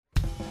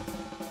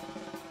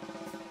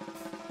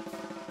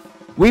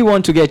We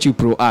want to get you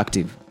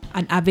proactive.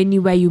 An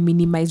avenue where you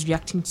minimize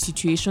reacting to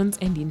situations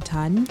and in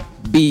turn,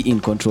 Be in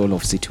control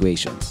of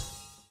situations.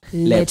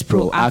 Let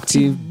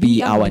proactive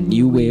be our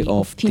new way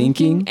of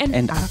thinking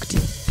and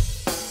acting.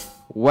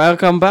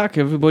 Welcome back,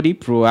 everybody.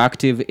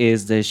 Proactive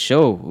is the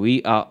show.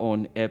 We are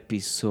on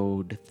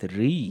episode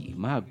 3.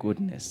 My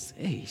goodness.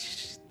 Hey,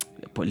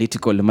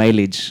 political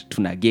mileage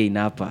tuna gain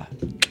hapa.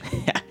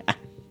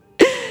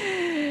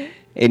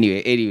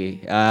 Anyway,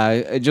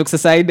 jokes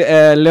aside,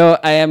 leo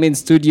I am in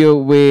studio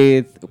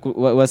with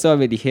wasawa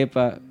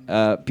medihepa.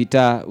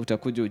 Peter,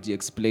 utakuja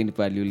uji-explain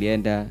pali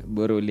ulienda,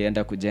 bora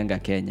ulienda kujenga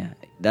Kenya.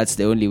 That's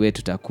the only way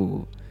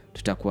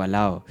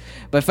tutakuallow.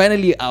 But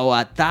finally,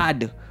 our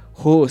third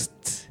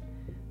host,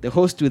 the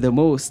host with the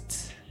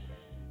most,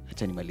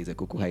 acha nimalize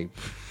kukuhype.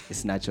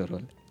 It's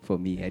natural for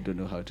me. I don't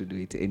know how to do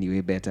it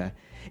anyway better.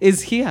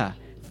 Is here,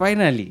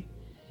 finally.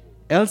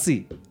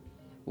 Elsie,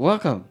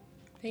 welcome.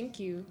 Thank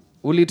you.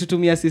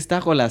 Ulitutumia sister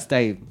yako last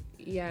time.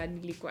 Yeah,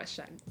 nilikuwa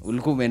shags.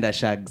 Ulikuwa umeenda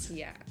shags.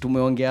 Yeah.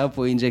 Tumeongea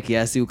hapo nje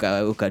kiasi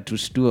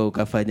ukatushtua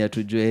ukafanya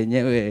tujue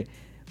yenyewe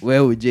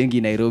wewe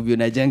ujengi Nairobi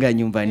unajenga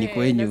nyumbani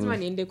kwenyu. Lazima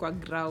niende kwa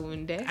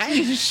ground.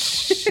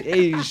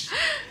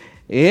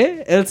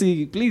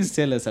 Elsie, please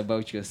tell us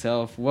about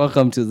yourself.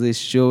 Welcome to this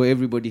show.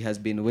 Everybody has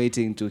been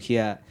waiting to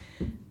hear.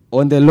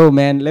 On the low,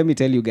 man, let me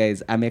tell you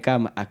guys,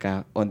 amekam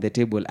aka on the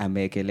table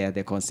amekelea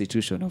the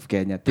Constitution of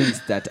Kenya.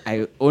 Things that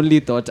I only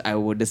thought I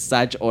would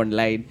search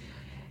online.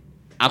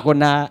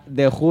 Akona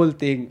the whole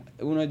thing.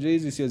 Unajua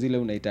hizi sio zile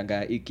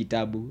unaitanga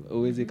kitabu.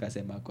 Uwezi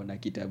kasema akona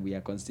kitabu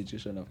ya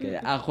Constitution of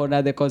Kenya.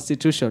 Akona the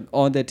Constitution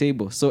on the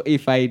table. So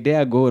if I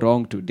dare go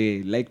wrong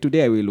today, like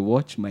today I will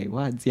watch my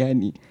words,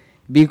 yani.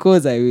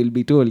 Because I will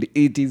be told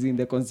it is in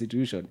the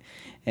Constitution.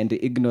 And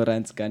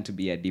ignorance can't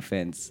be a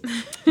defense.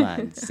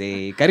 Man,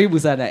 say, karibu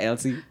sana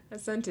Elsie.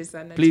 Asante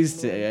sana.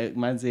 Please,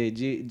 manze,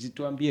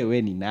 jituambie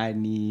we ni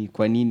nani,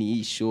 kwa nini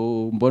hii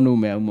show, mbona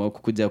umeamua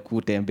kukuja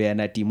kutembea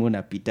na timu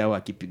na Peter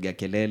wakipiga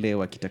kelele,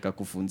 wakitaka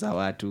kufunza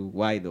watu,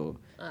 why though?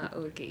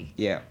 Okay.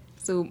 Yeah.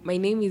 So, my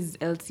name is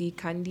Elsie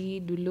Kandi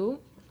Dulo.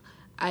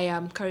 I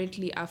am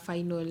currently a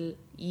final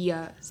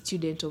year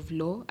student of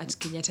law at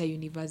Kenyatta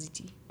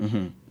University.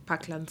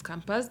 Parklands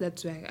campus.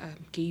 That's where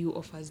KU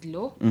offers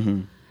law.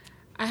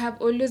 I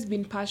have always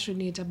been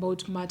passionate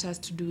about matters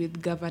to do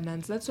with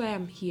governance. That's why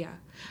I'm here.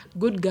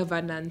 Good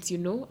governance, you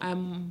know.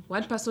 I'm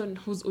one person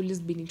who's always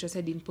been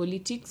interested in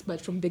politics,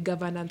 but from the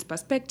governance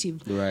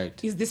perspective. Right.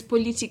 Is this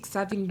politics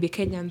serving the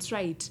Kenyans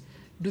right?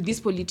 Do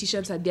these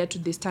politicians adhere to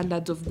the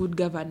standards of good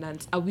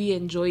governance? Are we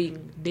enjoying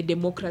the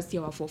democracy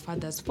our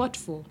forefathers fought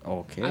for?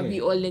 Okay. Are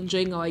we all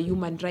enjoying our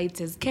human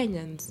rights as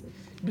Kenyans?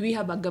 Do we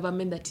have a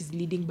government that is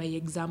leading by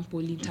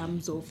example in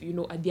terms of, you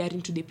know,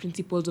 adhering to the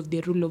principles of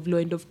the rule of law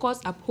and, of course,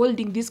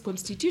 upholding this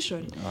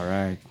constitution? All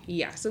right.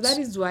 Yeah, so that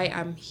is why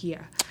I'm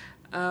here.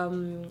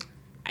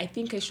 I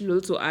think I should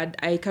also add,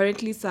 I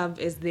currently serve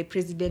as the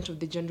president of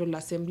the General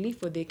Assembly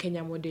for the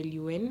Kenya Model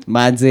UN.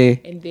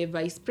 Manze. And the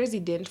vice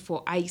president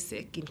for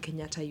ISEC in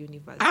Kenyatta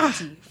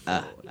University.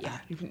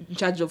 In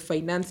charge of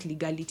finance,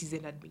 legalities,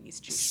 and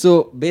administration.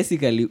 So,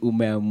 basically,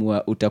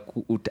 umeamua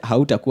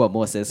hautakuwa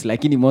Moses,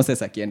 lakini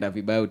Moses akienda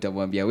vibaya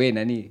utamwambia we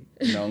nani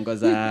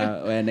unaongoza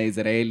wana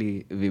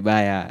Israeli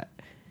vibaya.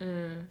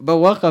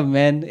 But welcome,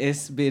 man.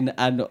 It's been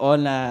an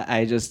honor.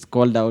 I just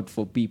called out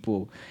for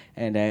people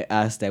and I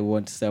asked, I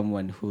want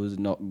someone who's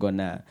not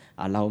gonna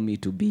allow me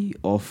to be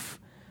off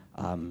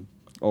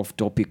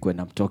topic when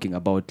I'm talking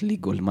about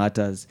legal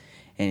matters.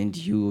 And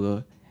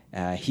you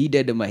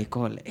heeded my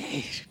call.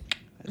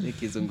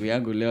 Kizungu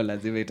yangu leo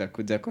lazima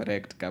itakuja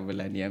correct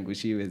kabla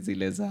niangushiwe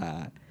zile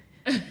za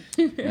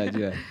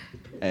najua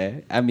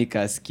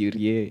amicus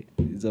curiae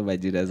hizo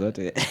majina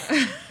zote.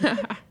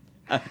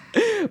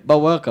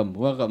 But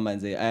welcome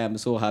manze. I am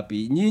so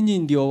happy. Nyinyi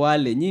ndio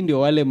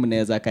wale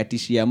mnaweza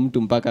katishia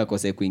mtu mpaka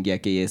akose kuingia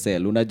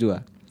KSL,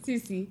 unajua?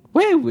 Sisi.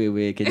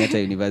 Wewe Kenyatta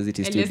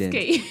University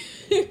student.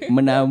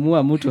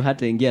 Mnaamua mtu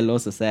hata ingia law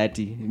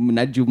society.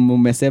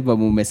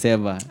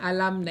 Mumeseva.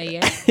 Alumni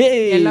ya.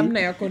 Hey. Alumni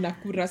yako na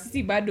kura.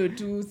 Sisi bado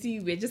tu,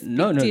 we're just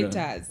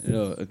spectators.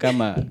 No.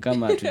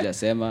 Kama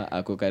tujasema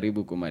ako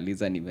karibu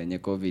kumaliza ni venye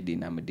COVID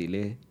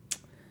inamdelay.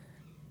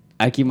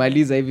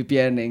 Akimaliza hivi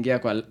pia anaingia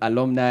kwa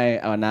alumni,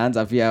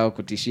 wanaanza pia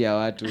kutishia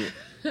watu.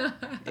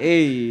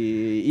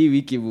 Hii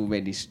wiki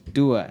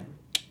umenishtua.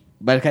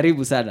 But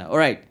karibu sana. All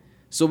right.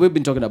 So we've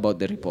been talking about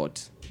the report.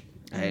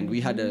 And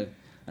we had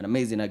an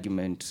amazing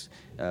argument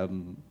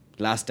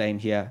last time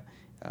here.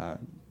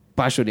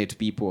 Passionate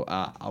people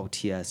are out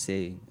here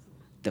saying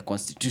the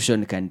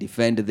Constitution can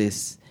defend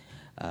this.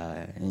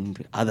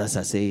 And others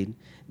are saying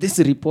this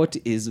report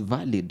is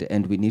valid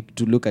and we need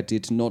to look at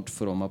it not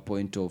from a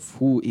point of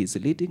who is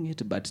leading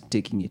it, but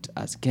taking it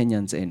as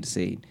Kenyans and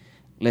saying,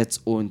 let's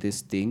own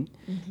this thing.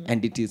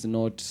 And it is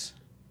not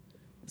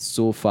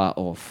so far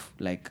off.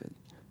 Like,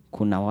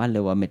 kuna wale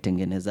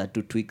wametengeneza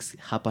tu tweaks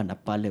hapa na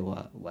pale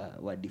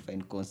wa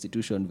define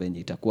constitution venye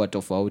itakuwa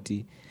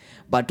tofauti.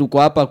 But tuko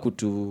hapa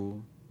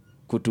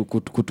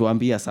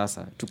kutuambia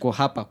sasa. Tuko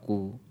hapa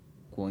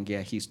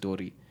kuongea hii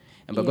story.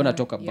 And we're going to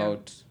talk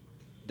about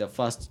the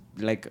first,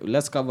 like,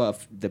 let's cover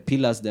the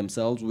pillars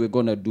themselves. We're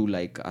gonna do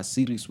like a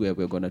series where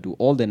we're gonna do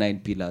all the 9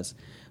 pillars,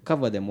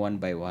 cover them one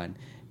by one,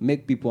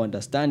 make people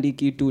understand hii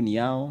kitu ni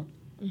yao,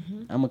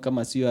 ama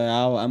kama sio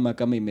yao, ama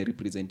kama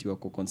imerepresentiwa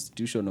kwa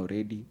constitution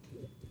already.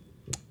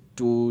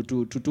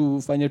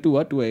 Tufanye tu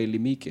watu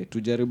waelimike,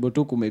 tujaribu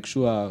tu kumake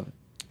sure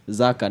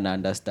Zaka na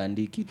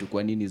understand kitu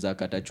kwa nini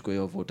Zaka atachukua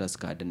hiyo voters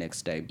card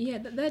next time.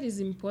 Yeah, that is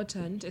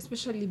important,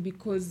 especially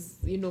because,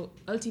 you know,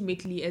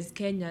 ultimately as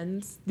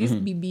Kenyans, this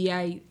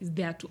BBI is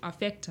there to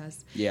affect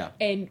us. Yeah.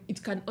 And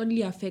it can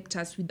only affect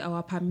us with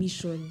our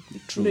permission.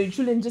 True. You know, it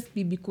shouldn't just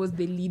be because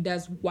the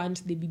leaders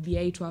want the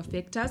BBI to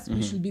affect us.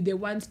 We should be the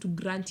ones to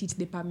grant it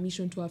the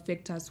permission to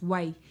affect us.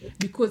 Why?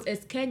 Because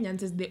as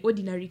Kenyans, as the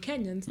ordinary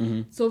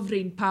Kenyans,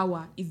 sovereign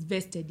power is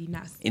vested in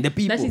us. In the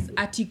people. That is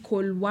Article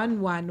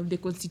 11 of the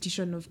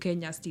Constitution of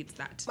Kenya states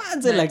that.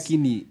 Manze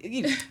lakini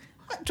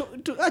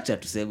acha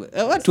tuseme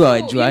watu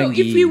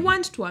hawajuangi. If we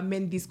want to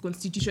amend this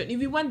constitution, if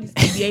we want this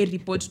BBI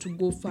report to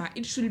go far,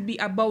 it should be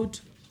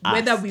about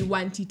whether we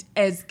want it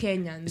as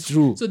Kenyans.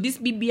 True. So this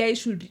BBI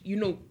should, you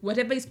know,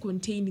 whatever is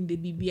contained in the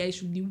BBI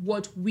should be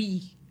what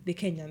we, the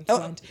Kenyans,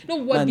 want.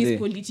 Not what these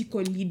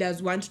political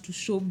leaders want to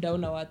shove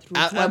down our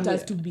throats, want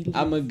us to believe.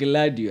 I'm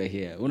glad you are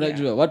here.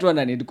 Unajua, watu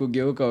wananid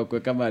kugeuka wakwe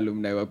kama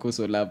alumni wa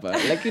Kuso Lapa.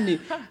 Lakini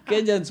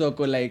Kenyans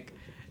wako like,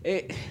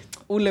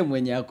 ule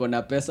mwenye ako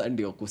na pesa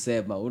ndio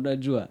kusema,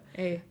 unajua.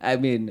 I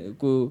mean,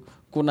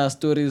 kuna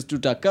stories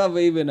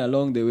tutakava even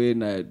along the way,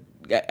 na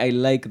I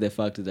like the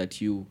fact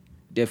that you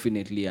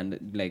definitely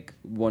like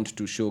want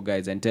to show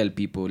guys and tell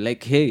people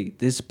like, hey,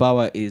 this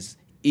power is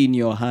in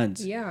your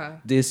hands. Yeah.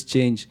 This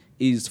change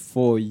is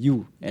for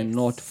you and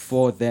not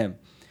for them.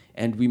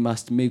 And we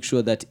must make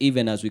sure that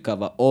even as we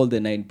cover all the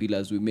 9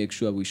 pillars, we make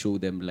sure we show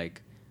them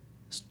like,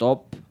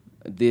 stop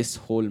this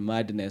whole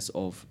madness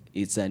of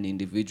it's an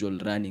individual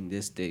running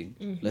this thing.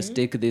 Let's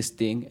take this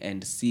thing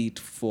and see it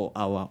for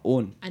our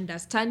own.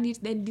 Understand it,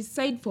 then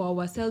decide for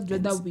ourselves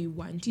whether we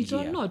want it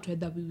or not,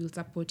 whether we will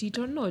support it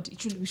or not.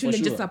 We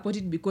shouldn't just support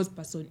it because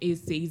person A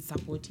says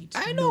support it.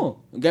 I know.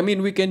 I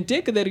mean, we can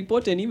take the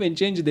report and even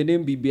change the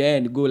name BBI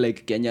and go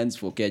like Kenyans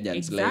for Kenyans.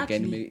 Exactly. Like,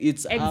 and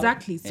it's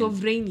exactly.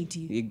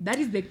 Sovereignty. That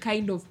is the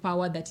kind of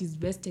power that is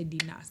vested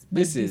in us.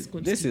 This is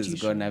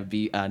gonna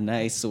be a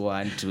nice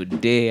one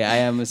today. I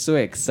am so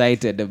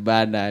excited,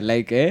 bana.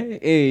 Like,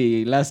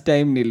 hey, last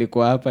time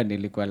nilikuwa hapa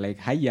nilikuwa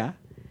like, haya,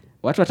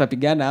 watu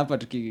watapigana hapa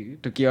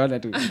tukiona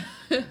tu.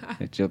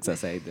 Jokes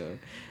aside though.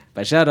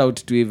 But shout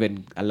out to even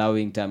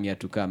allowing Tamia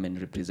to come and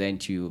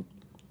represent you.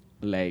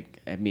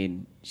 Like, I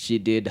mean, she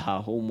did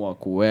her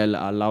homework well,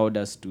 allowed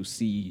us to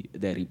see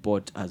the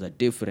report as a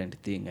different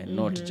thing and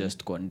not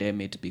just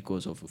condemn it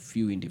because of a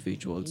few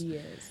individuals.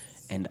 Yes.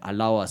 And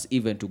allow us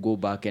even to go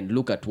back and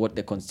look at what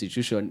the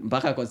constitution,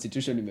 mpaka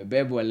constitution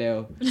imebebwa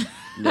leo,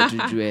 na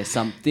tujue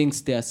some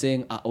things they are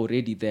saying are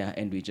already there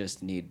and we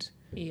just need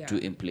to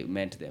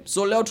implement them.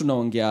 So leo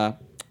tunaongea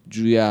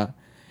juu ya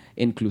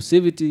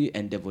inclusivity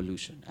and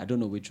devolution. I don't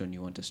know which one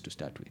you want us to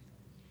start with.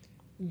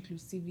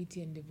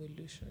 Inclusivity and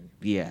devolution.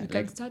 Yeah. We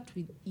can start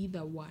with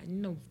either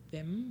one of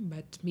them,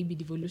 but maybe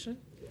devolution.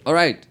 All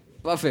right.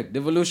 Perfect.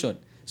 Devolution.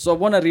 So I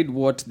want to read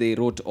what they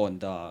wrote on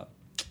the,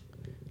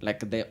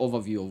 like the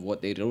overview of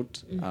what they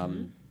wrote.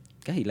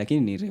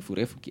 Lakini ni refu.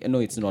 No,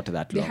 it's not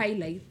that long.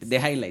 The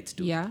highlights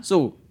too. Yeah.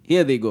 So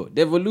here they go.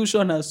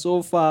 Devolution has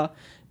so far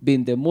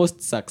been the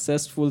most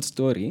successful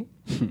story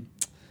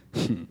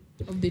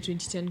of the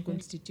 2010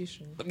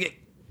 Constitution. Okay.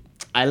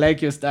 I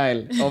like your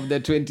style. Of the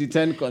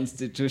 2010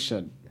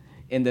 Constitution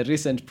in the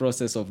recent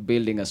process of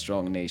building a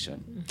strong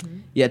nation.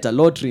 Yet a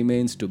lot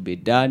remains to be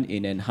done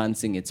in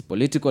enhancing its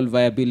political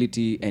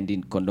viability and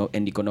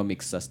economic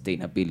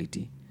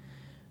sustainability.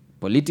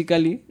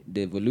 Politically,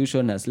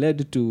 devolution has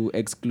led to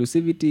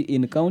exclusivity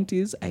in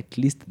counties, at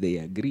least they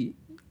agree,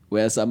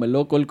 where some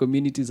local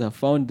communities have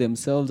found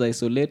themselves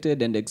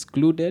isolated and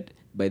excluded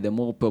by the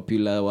more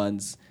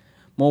populous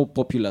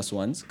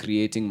ones,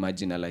 creating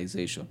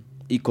marginalization.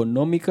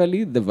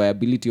 Economically, the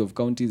viability of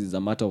counties is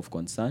a matter of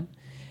concern.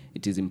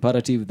 It is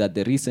imperative that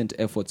the recent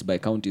efforts by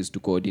counties to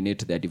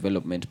coordinate their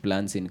development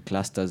plans in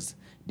clusters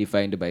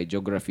defined by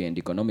geography and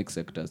economic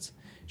sectors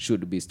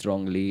should be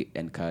strongly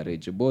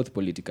encouraged, both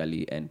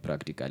politically and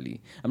practically.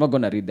 I'm not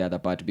going to read the other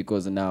part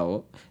because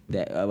now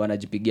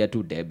wanajipigia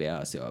tu debe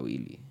hase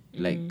wawili.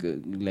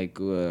 Like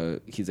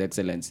His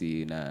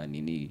Excellency na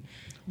nini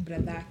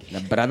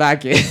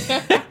bradhake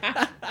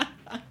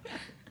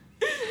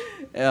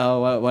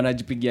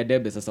wanajipigia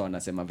debe sasa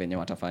wanasema venye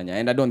watafanya,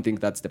 and I don't think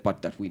that's the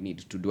part that we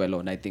need to dwell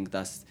on. I think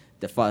that's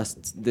the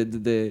first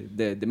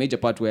the major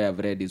part where I've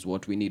read is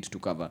what we need to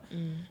cover.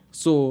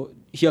 So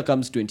here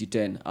comes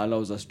 2010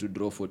 allows us to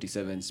draw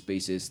 47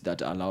 spaces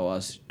that allow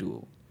us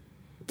to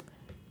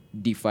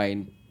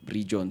define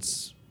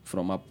regions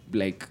from up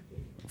like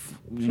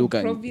look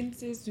at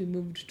provinces. We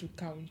moved to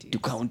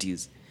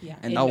counties. Yeah,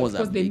 and that was of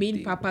course the main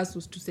thing. purpose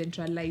was to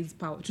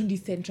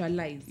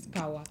decentralize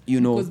power,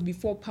 You know, because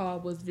before power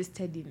was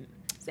vested in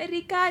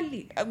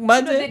serikali.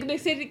 Manze. The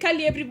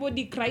serikali,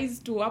 everybody cries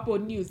to up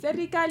on news.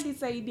 Serikali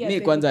saidia.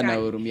 Mi kwanza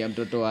nahurumia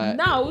mtoto wa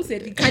now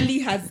serikali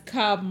has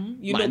come,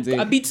 Manze.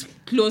 a bit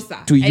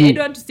closer To you. I don't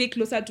want to say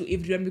closer to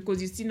everyone,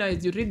 because you see now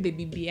as you read the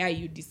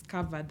BBI you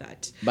discover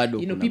that Bado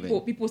kuna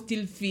people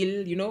still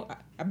feel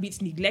a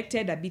bit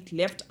neglected, a bit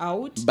left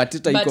out, But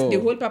the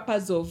whole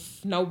purpose of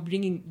now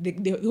bringing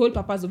the whole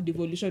purpose of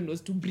devolution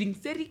was to bring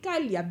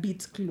serikali a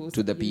bit close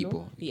to the you people,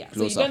 know? Yeah,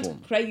 closer so you don't home.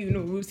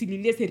 cry,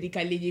 usililie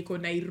serikali yenye iko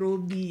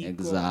Nairobi,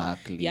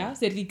 Exactly. yeah,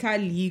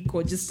 serikali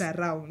iko just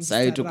around.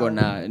 Sai tuko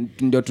na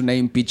ndio tuna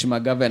impeach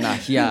magavana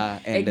here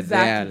and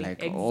there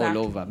like all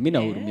over. Mimi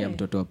nahurumia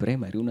mtoto wa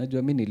primary.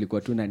 Unajua mimi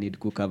nilikuwa tu na need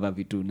kucover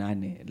vitu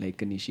 8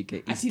 like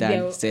nishike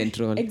Eastern,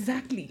 Central.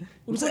 Exactly.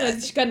 Ulikuwa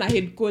unazishika na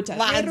headquarters.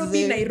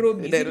 Manze.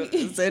 Nairobi.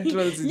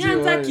 Central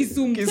Nyanza,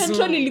 Kisumu.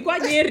 Central ilikuwa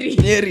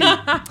Nyeri.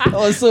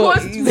 Also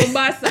Coast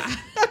Mombasa.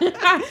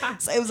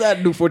 sasa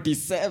do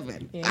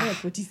 47. Yeah,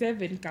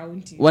 47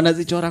 counties.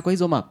 Wanazichora kwa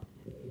hizo map.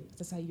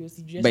 Sasa hiyo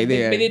sijui. By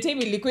the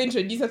time ilikuwa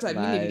introduce hata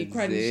mimi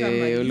nilikuwa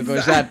nishamaliza.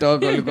 Ulikuwa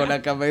shatoka, ulikuwa na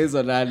kama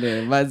hizo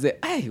 8. Manze,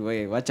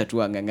 wacha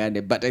tu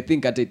angangane, but I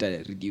think hata ita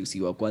reduce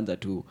kwanza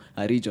to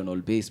a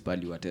regional base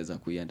pali wataweza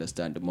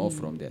understand more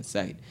from their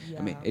side.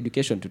 Yeah. I mean,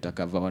 education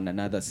tutacover on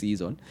another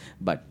season,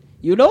 but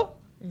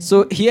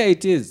so here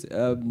it is,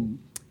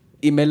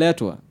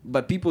 imeletwa,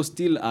 but people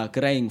still are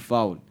crying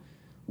foul.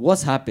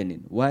 What's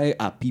happening? Why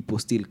are people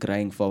still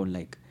crying foul?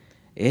 Like,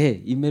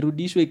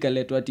 imerudishwa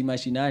ikaletwa ati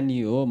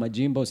mashinani,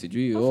 majimbo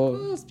sijui. Of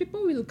course, people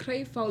will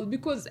cry foul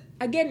because,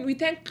 again, we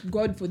thank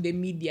God for the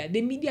media.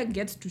 The media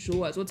gets to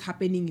show us what's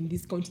happening in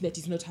this county that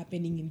is not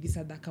happening in this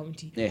other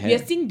county. Uh-huh. We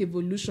are seeing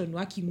devolution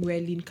working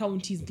well in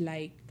counties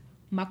like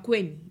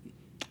Makueni.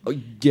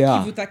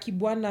 Yeah. Kivuta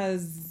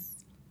Kibwana's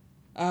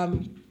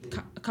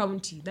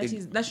county.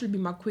 That should be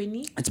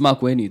Makueni. It's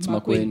Makueni.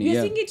 We're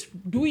Yeah. seeing it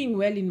doing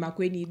well in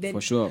Makueni. Then,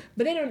 For sure.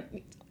 But then on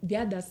the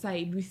other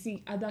side, we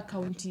see other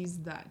counties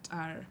that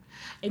are...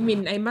 I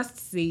mean, I must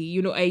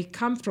say, I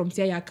come from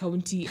Siaya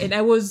County, and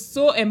I was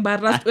so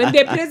embarrassed when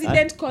the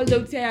president called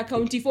out Siaya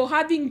County for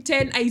having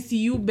 10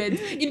 ICU beds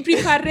in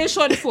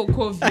preparation for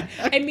COVID.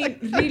 I mean,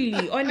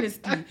 really,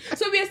 honestly.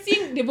 So we are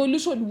seeing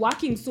devolution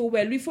working so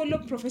well. We follow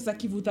Professor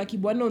Kivuta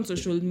Kibwana on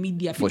social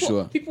media. For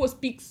sure. People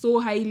speak so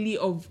highly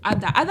of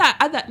other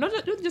not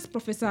just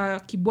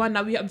Professor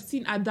Kibwana. We have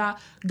seen other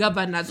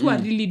governors who are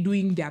really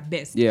doing their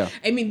best. Yeah.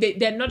 I mean,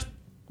 they're not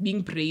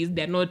being praised.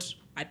 They're not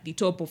at the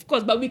top, of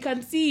course, but we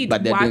can see it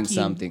but they're working. doing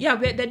something. Yeah,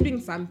 they're doing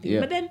something.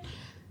 Yeah. But then,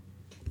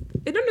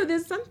 I don't know,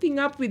 there's something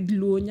up with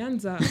Luo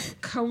Nyanza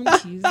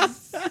counties.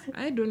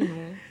 I don't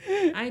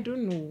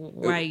know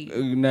why.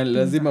 Na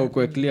lazima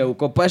ukwe clear,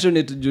 uko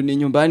passionate juu ni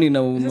nyumbani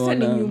na umeona. Sasa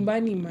ni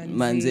nyumbani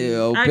manze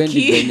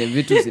upendi kwenye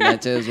vitu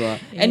zinachezwa.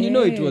 And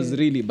it was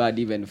really bad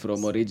even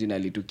from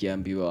originally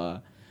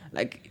tukiambiwa,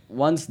 like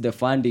once the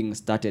funding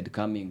started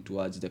coming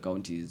towards the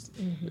counties,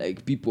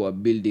 like people are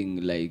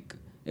building like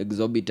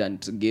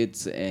exorbitant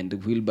gates and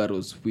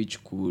wheelbarrows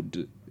which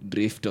could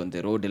drift on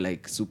the road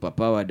like super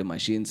powered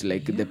machines,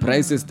 like the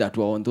prices that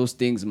were on those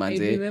things,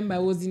 manze. I remember I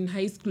was in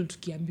high school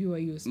tukiambiwa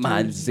hiyo story.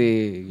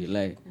 Manze,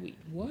 like wait,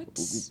 what?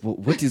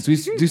 What is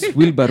this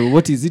wheelbarrow?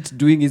 What is it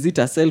doing? Is it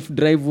a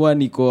self-drive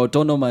one? Iko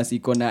autonomous,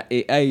 iko na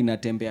AI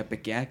inatembea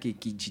peke yake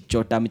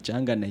ikichota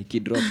mchanga na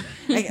ikidrop.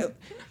 Like,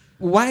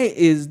 why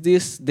is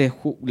this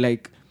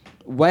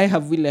why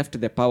have we left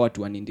the power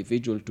to an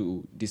individual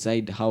to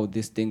decide how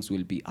these things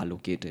will be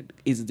allocated?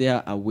 Is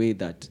there a way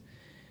that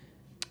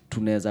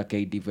tunaweza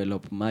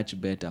develop much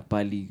better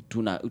pali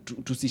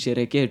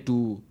tusisherekee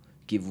tu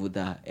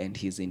Kivutha and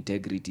his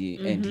integrity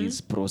and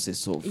his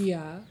process of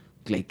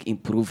like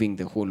improving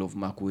the whole of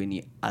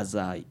Makueni as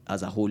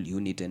a whole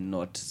unit and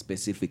not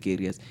specific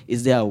areas?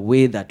 Is there a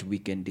way that we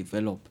can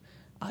develop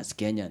as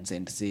Kenyans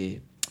and say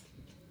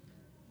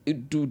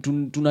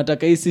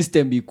tunataka hii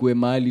system ikuwe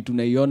mahali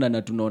tunaiona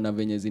na tunaona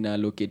venye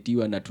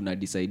zinaallocatiwa na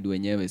tunadecide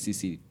wenyewe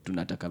sisi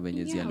tunataka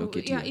venye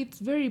ziallocatiwa? Yeah,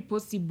 it's very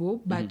possible,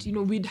 but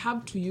we'd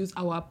have to use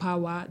our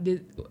power,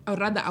 or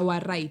rather our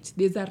right.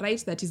 There's a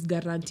right that is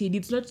guaranteed.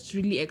 It's not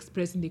really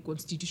expressed in the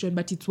constitution,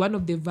 but it's one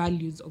of the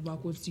values of our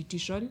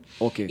constitution.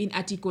 In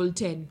Article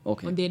 10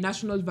 on the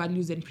national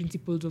values and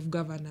principles of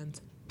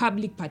governance.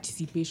 Public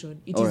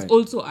participation. It is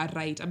also a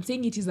right. I'm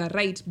saying it is a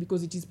right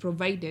because it is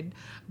provided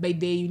by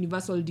the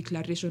Universal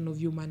Declaration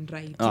of Human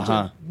Rights.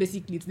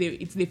 Basically,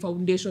 it's the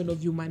foundation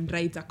of human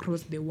rights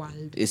across the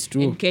world. It's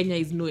true. And Kenya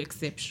is no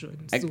exception.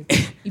 So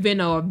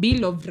even our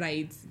Bill of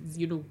Rights,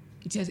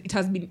 it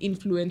has been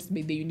influenced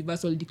by the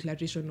Universal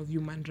Declaration of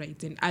Human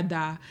Rights and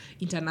other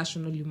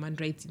international human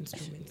rights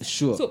instruments.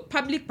 Sure. So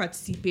public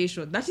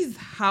participation, that is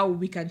how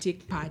we can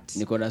take part.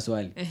 Niko na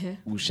swali.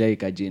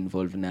 Ushaikaji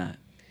involved na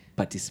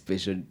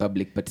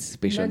public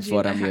participation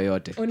forum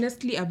yoyote?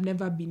 Honestly, I've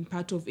never been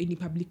part of any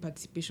public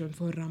participation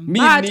forum. Me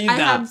but neither. I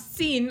have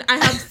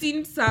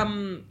seen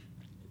some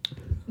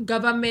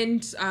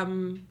government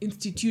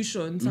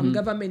institutions, some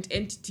government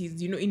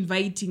entities,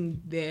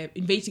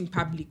 inviting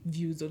public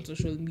views on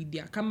social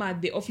media. Come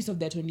at the Office of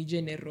the Attorney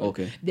General.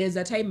 Okay. There's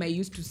a time I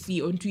used to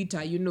see on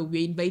Twitter,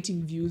 we're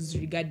inviting views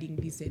regarding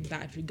this and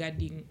that,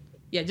 regarding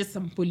just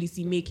some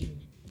policy making.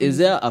 Is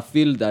there a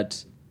field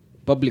that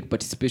public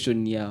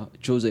participation near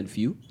chosen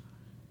few?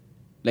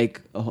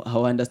 Like,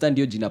 how I understand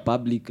your jina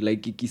public,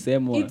 like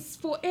ikisemwa. It's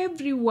for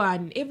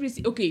everyone, every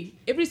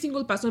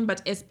single person,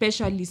 but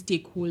especially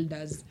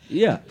stakeholders.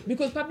 Yeah.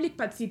 Because public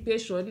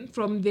participation,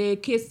 from the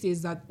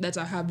cases that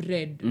I have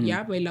read,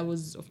 while I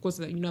was, of course,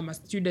 I'm a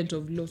student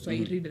of law, so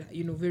I read,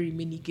 very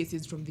many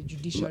cases from the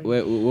judiciary.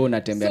 We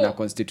unatembea na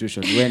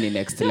constitution. We're in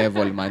next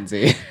level,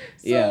 manze.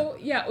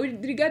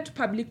 With regard to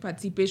public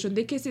participation,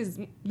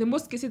 the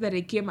most cases that I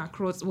came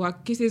across were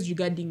cases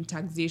regarding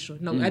taxation.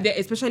 Now,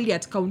 especially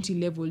at county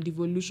level,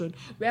 devolution,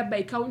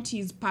 whereby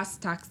counties pass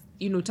tax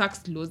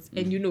laws,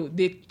 and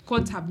the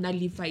courts have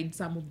nullified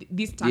some of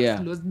these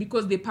tax laws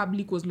because the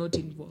public was not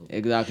involved.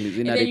 Exactly.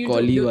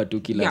 Zinarekoliwa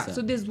tu kila saa.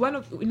 So there's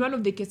in one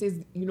of the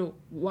cases,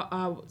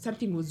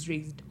 something was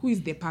raised. Who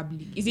is the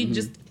public? Is it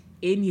just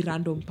any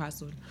random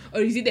person,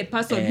 or is it the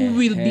person who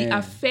will be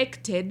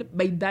affected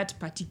by that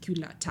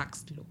particular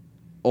tax law?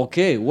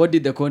 Okay, what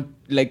did the court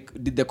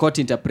did the court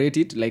interpret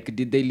it? Like,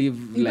 did they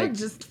leave not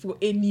just for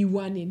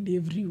anyone and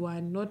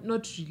everyone? Not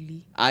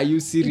really. Are you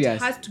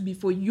serious? It has to be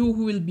for you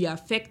who will be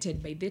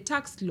affected by the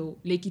tax law.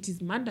 Like, it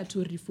is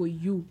mandatory for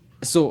you.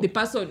 So the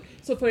person.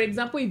 So, for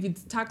example, if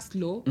it's tax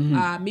law,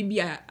 maybe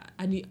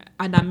an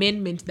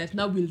amendment that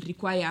now will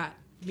require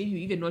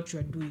maybe even what you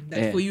are doing,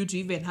 that for you to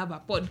even have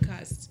a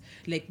podcast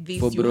like this,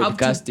 for you have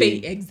to pay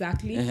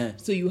exactly.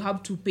 So you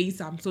have to pay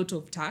some sort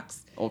of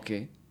tax.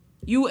 Okay.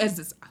 You,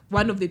 as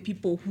one of the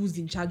people who's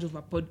in charge of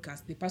a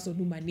podcast, the person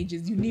who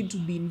manages, you need to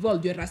be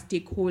involved. You're a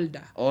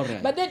stakeholder. All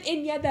right. But then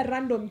any other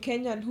random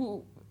Kenyan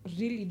who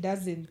really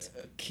doesn't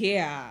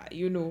care,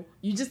 you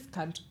just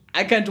can't.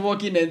 I can't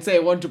walk in and say I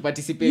want to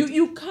participate.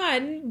 You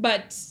can,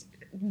 but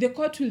the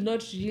court will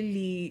not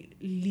really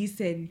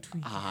listen to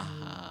you.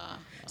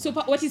 So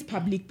what is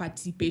public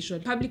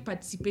participation? Public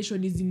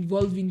participation is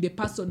involving the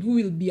person who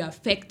will be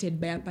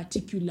affected by a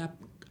particular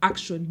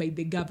action by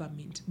the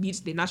government, be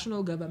it the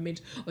national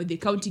government or the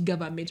county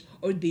government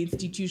or the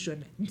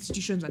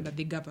institutions under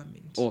the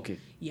government. Okay.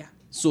 Yeah.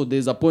 So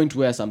there's a point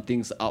where some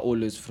things are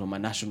always from a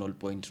national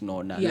point.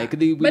 No, yeah. Like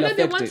they will but not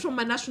affect the ones from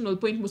a national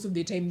point. Most of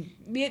the time,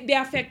 they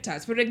affect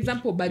us. For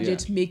example,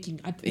 budget making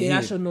at the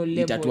national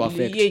level. It had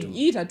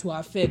to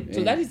affect.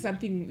 So that is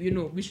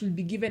something, we should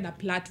be given a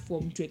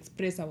platform to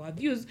express our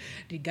views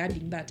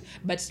regarding that.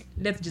 But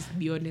let's just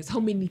be honest. How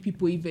many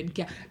people even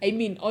care? I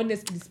mean,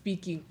 honestly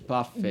speaking.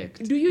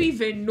 Perfect. Do you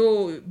even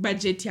know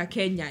budget ya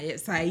Kenya?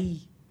 Yes,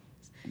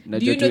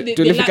 Do you know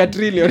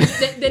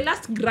the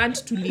last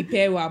grant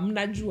tulipewa,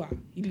 mnajua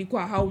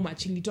ilikuwa how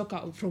much,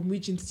 ilitoka from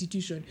which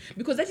institution?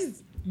 Because that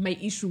is my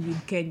issue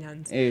with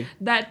Kenyans.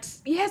 That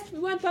yes, we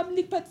want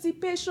public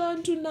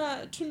participation,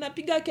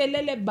 tunapiga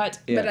kelele, but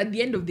at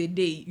the end of the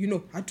day, we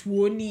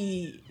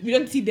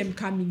don't see them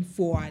coming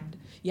forward.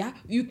 Yeah,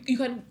 you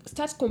can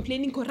start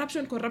complaining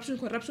corruption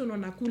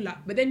wanakula,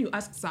 but then you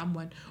ask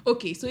someone,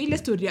 okay, so ile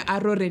story ya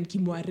Aroren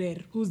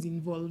Kimwarer, who's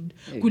involved,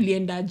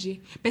 kuliendaje,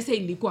 pesa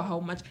ilikuwa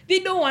how much? They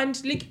don't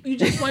want, like, you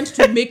just want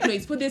to make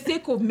noise for the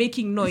sake of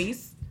making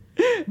noise,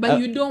 but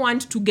you don't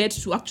want to get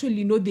to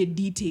actually know the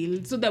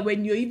details, so that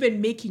when you're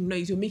even making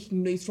noise, you're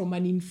making noise from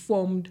an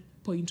informed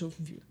point of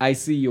view. I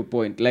see your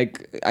point.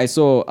 Like, I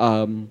saw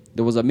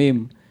there was a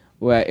meme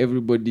where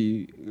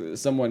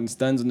someone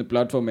stands on the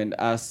platform and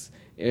asks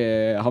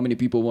how many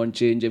people want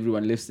change.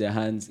 Everyone lifts their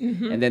hands,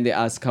 and then they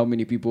ask how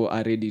many people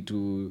are ready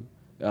to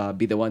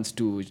be the ones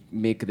to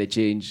make the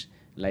change.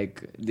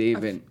 Like, they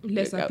even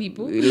lesser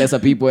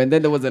people, and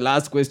then there was the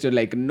last question,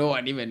 like no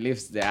one even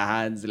lifts their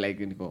hands.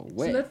 Like, and go,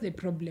 where? So that's the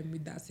problem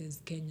with us as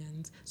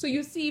Kenyans. So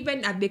you see,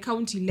 even at the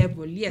county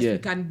level, yes, we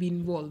can be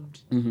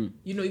involved. Even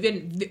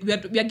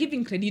we are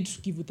giving credit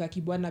to Kivuta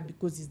Kibwana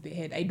because he's the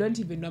head. I don't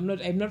even know.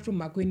 I'm not from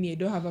Makueni. I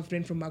don't have a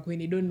friend from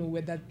Makueni. I don't know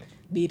whether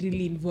they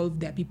really involve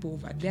their people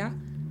over there.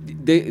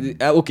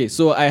 Okay,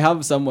 so I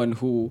have someone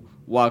who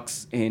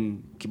works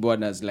in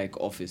Kibwana's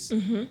office,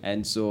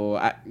 and so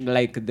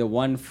like the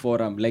one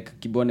forum, like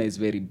Kibwana is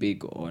very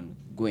big on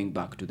going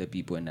back to the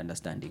people and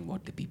understanding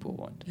what the people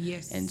want.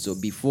 Yes. And so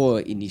before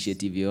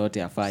initiative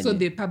yote afanye, so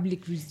the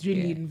public is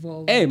really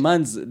involved.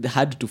 Man's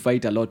had to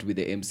fight a lot with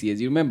the MCAs.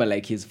 You remember,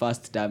 like, his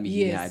first term,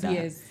 he had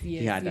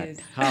a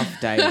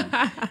half time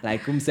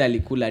like umse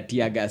alikula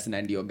tear gas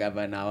na ndio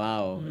governor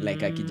wao,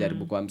 like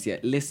akijaribu kwa MCA,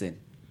 listen,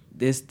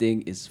 this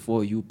thing is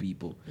for you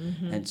people.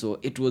 And so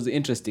it was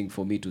interesting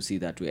for me to see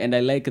that way, and I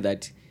like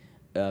that.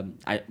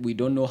 We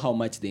don't know how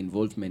much the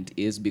involvement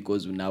is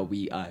because now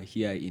we are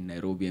here in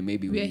Nairobi, and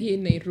maybe we are here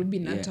in Nairobi.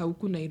 Nata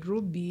huku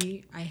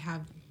Nairobi,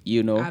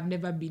 I've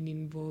never been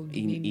involved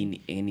in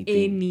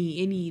anything,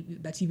 any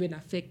that even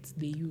affects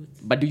the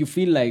youth. But do you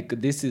feel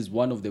like this is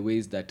one of the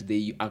ways that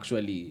they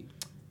actually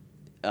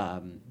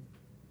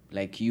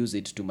use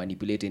it to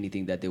manipulate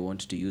anything that they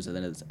want to use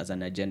as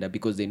an agenda,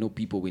 because they know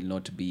people will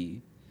not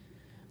be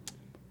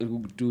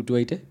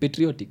tuwaite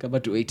patriotic ama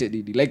tuwaite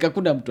nini like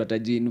hakuna mtu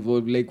ataji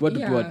involve like watu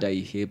tu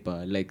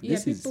wataihepa like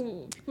yeah, this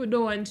people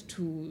don't want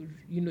to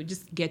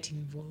just get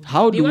involved.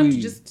 How they do want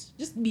we to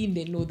just be in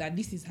the know that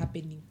this is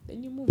happening,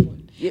 then you move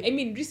on. Yeah. I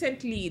mean,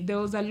 recently there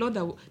was a law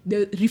that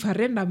the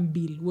referendum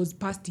bill was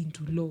passed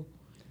into law.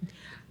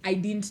 I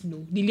didn't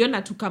know.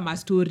 Niliona tu kama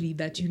story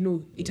that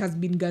it has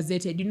been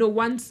gazetted.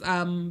 Once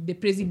the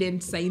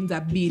president signs a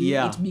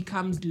bill, it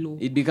becomes law.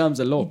 It becomes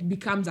a law. It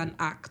becomes an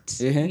act.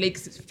 Like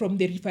from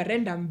the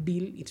referendum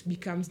bill, it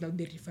becomes now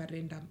the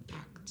referendum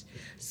act.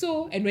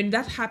 So, and when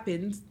that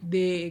happens,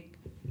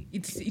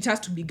 it has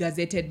to be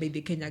gazetted by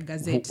the Kenya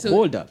Gazette. So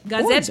hold up.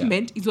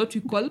 Gazettement is what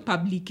we call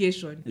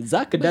publication.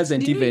 Zach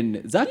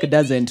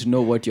doesn't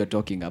know what you're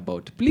talking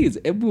about. Please,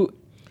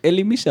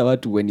 elimisha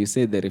watu when you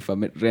say the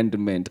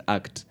referendum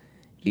act.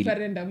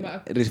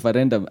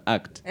 Referendum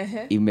act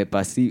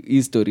imepasi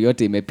history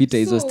yote imepita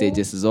hizo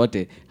stages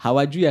zote,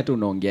 hawajui hata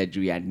unaongea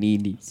juu ya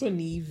nini. So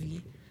ni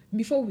hivi,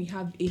 before we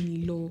have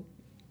any law,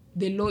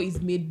 the law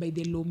is made by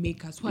the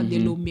lawmakers. Who are the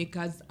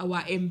lawmakers?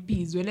 Our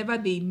MPs. Whenever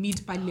they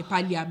meet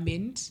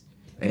parliament,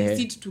 they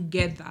sit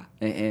together,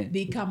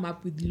 they come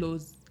up with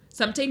laws.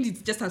 Sometimes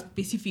it's just a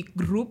specific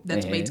group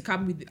that might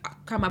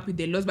come up with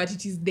the laws, but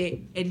it is the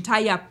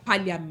entire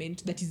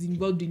parliament that is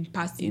involved in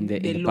passing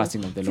the law.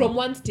 Passing of the from law.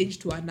 one stage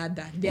to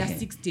another. There are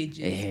 6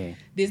 stages.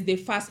 There's the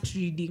first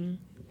reading,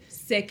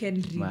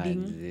 second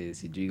reading,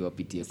 sijui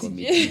wapitie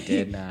committee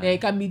tena,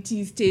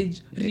 committee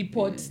stage,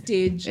 report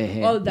stage,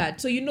 all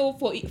that. So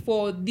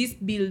for this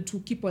bill to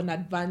keep on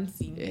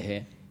advancing,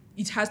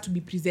 it has to be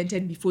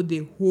presented before the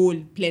whole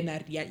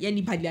plenary,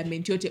 yani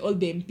parliament yote, all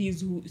the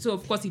MPs so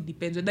of course it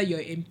depends whether your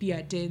MP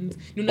attends.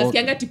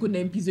 Unasikianga kuna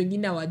MPs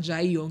wengine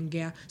hawajai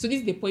ongea. So this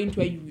is the point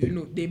where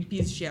the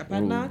MPs share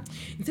pana.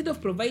 Instead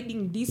of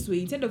providing this way,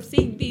 instead of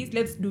saying this,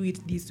 let's do it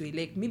this way.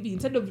 Like maybe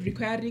instead of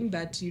requiring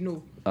that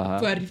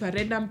for a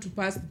referendum to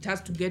pass it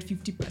has to get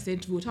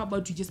 50% vote, how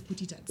about you just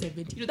put it at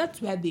 70?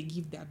 That's where they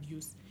give their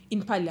views.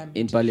 In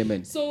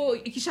parliament. So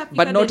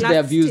but not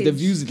their views stage, the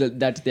views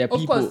that their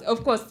people,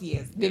 of course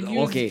yes, the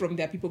views from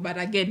their people. But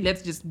again,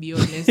 let's just be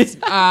honest.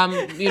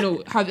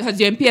 Has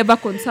your MP ever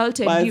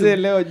consulted you?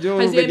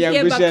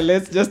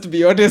 Let's just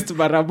be honest,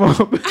 Marabo.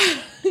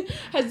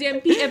 Has the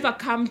MP ever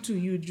come to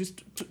you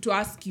just to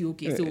ask you,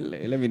 okay, so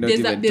let me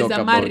not there's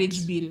a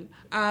marriage bill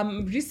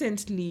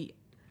recently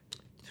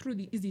through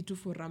the Easy2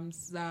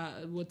 forums,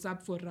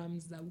 WhatsApp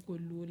forums, uko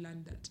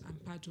Lowland that I'm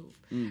part of.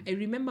 I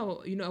remember,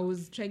 I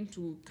was trying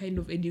to kind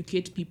of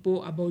educate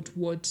people about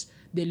what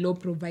the law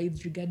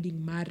provides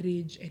regarding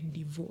marriage and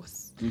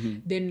divorce.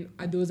 Then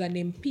there was an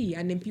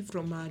MP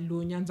from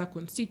Luo Nyanza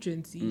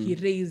constituency.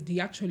 He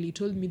actually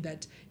told me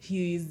that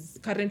he is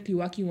currently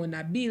working on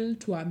a bill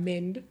to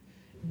amend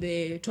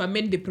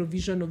the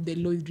provision of the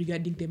law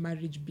regarding the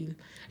marriage bill.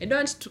 I don't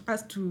want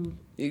us to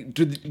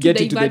get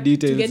into the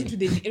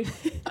details.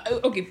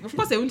 Okay, of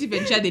course I won't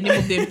even share the name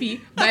of the MP,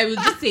 but I will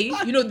just say,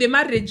 the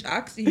Marriage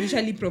Act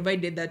initially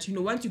provided that,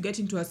 once you get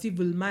into a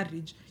civil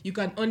marriage, you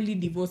can only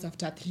divorce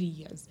after 3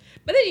 years.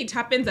 But then it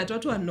happens that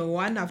watu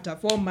one after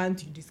 4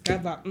 months you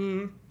discover,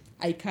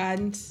 I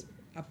can't.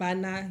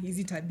 Hapana,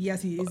 hizi tabia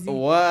siwezi.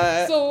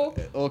 What?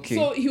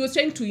 So he was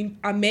trying to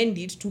amend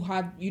it to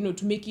have,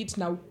 to make it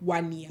now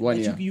 1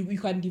 year. You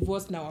can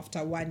divorce now after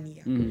 1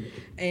 year.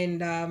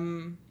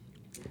 And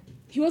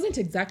he wasn't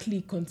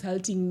exactly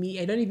consulting me.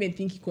 I don't even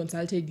think he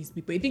consulted these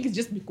people. I think it's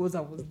just because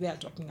I was there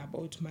talking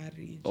about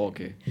marriage.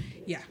 Okay.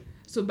 Yeah.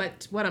 So,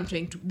 but the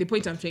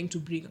point I'm trying to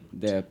bring,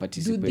 their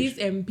participation. Do these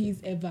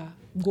MPs ever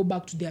go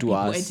back to their people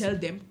and tell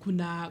them,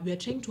 we are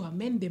trying to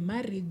amend the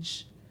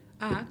Marriage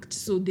Act,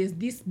 so there's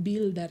this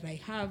bill that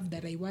I have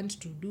that I want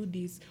to do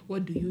this.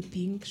 What do you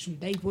think?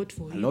 Should I vote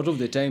for it? A lot of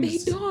the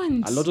times they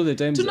don't.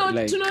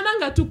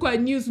 Tunaonanga tu kwa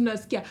news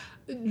unasikia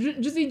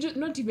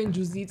not even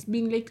juicy, it's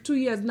been like 2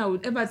 years now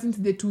ever since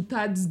the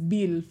 2/3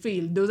 bill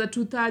failed. There was a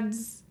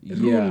 2/3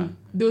 rule.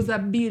 There was a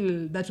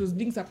bill that was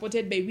being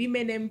supported by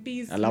women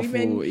MPs.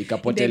 Alafu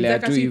ikapotelea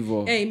tu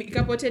hivyo.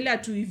 Ikapotelea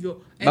tu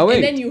hivyo. And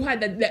then you heard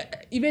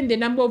that even the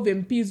number of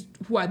MPs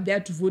who are there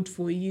to vote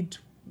for it,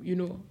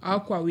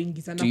 hawakwa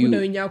wengi sana, kuna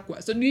wenye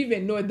hawakwa. So do you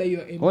even know whether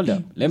you're MP? Hold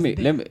up,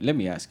 let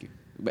me ask you.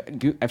 But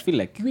I feel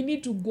like we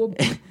need to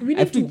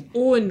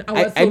own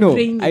our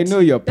sovereignty. I know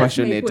you're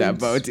passionate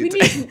about it. We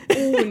need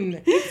to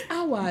own. It's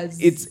ours.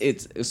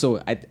 It's so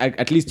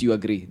at least you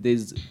agree.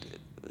 There's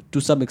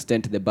to some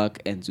extent the buck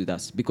ends with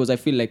us, because I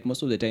feel like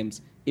most of the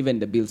times even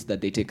the bills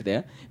that they take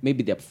there,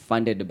 maybe they're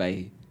funded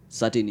by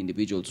certain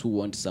individuals who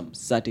want some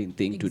certain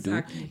thing to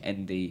do,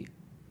 and they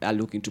are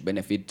looking to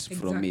benefit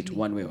from it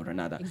one way or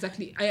another.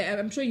 Exactly.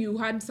 I'm sure you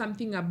heard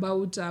something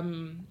about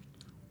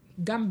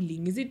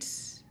gambling. Is it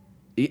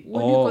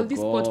what do you call this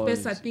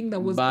SportPesa thing that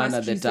was passed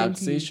recently? The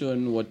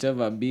taxation,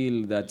 whatever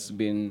bill that's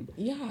been.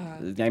 Yeah.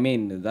 I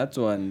mean, that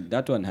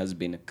one has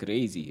been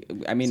crazy.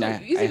 I mean, so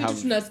I have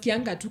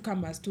tunasikianga tu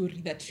kama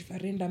story that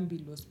referendum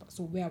bill was passed.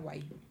 So where were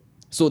you?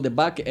 So the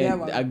back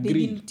end They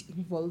agree. didn't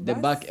involve The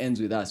us. back ends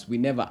with us. We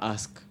never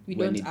ask. We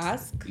when don't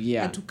ask.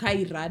 Yeah.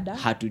 Hatukai rada.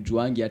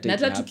 Hatujuangi hata Na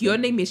hata ikihappen.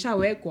 tukiona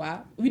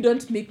imeshawekwa, we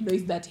don't make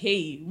noise that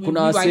hey, we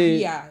Kuna were wase-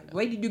 here.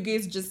 Why did you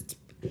guys just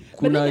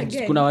But then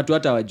again, kuna watu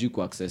hata wajui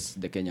kuaccess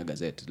the Kenya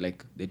Gazette,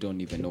 like they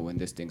don't even know when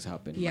these things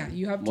happen. yeah,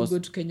 you have to go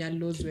to Kenya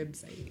Law's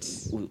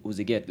website.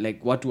 Uziget like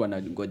watu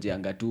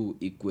wanangojeanga tu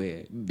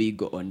ikwe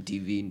big on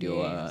TV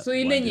ndio So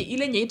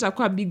ile nye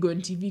itakuwa big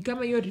on TV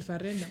kama hiyo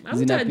referendum.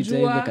 Zinapita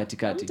hivi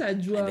katikati.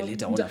 Hamtajua. And they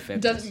later won't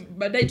affect us.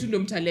 Baadaye tu ndo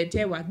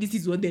mtaletewa. This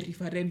is what the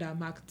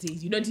referendum act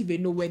says. You don't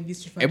even know when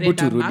this Ebu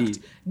referendum turudi. act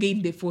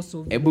gained the force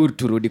of Ebu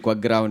turudi kwa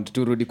ground,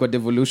 turudi kwa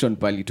devolution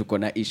pali tuko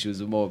na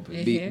issues mob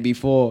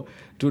before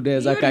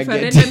tunaweza your kaget.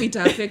 referendum it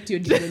affect your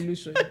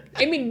devolution.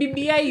 I mean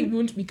BBI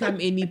won't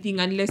become anything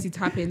unless it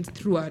happens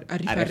through a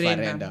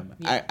referendum.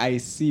 Yeah. I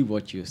see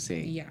what you're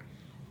saying. Yeah.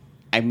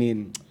 I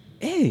mean,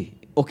 hey,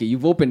 okay,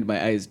 you've opened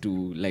my eyes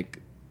to like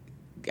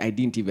I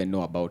didn't even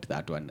know about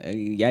that one.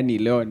 Yani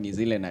leo ni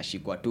zile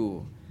nashikwa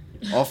tu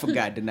off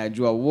guard,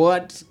 najua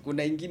what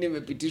kuna ingine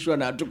imepitishwa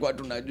na hatukuwa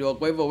tunajua.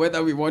 Kwa hivyo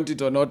whether we want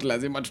it or not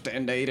lazima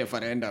tutaenda hii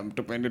referendum,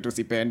 tupende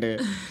tusipende.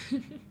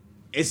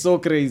 It's so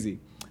crazy.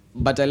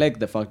 But I like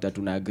the fact that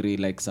tuna agree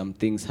like some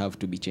things have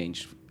to be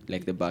changed,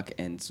 like the back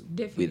ends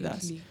with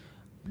us.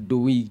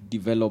 Do we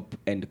develop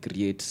and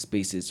create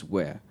spaces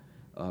where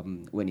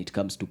when it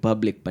comes to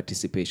public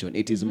participation,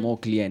 it is more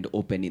clear and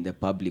open in the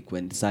public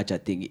when such a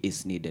thing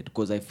is needed?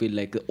 Because I feel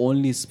like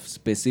only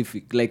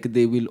specific, like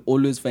they will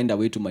always find a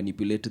way to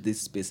manipulate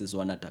these spaces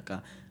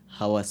wanataka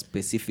how a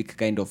specific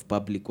kind of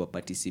public will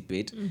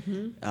participate.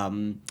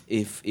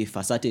 If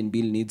a certain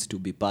bill needs to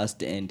be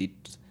passed and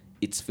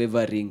it's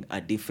favoring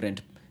a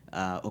different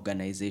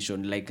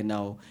organization, like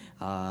now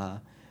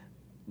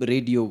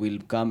radio will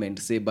come and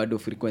say bado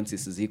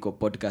frequencies ziko,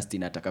 podcast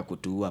inataka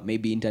kutuua,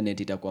 maybe internet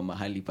itakuwa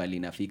mahali pali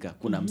inafika,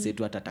 kuna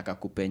msetu atataka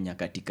kupenya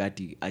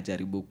katikati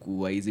ajaribu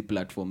kuwa hizi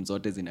platform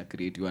zote zina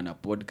creatiwa na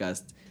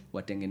podcast,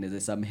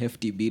 watengeneze some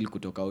hefty bill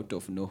kutoka out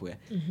of nowhere.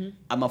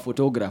 Ama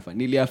photographer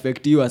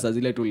niliaffectiwa saa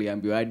zile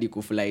tuliambiwa hadi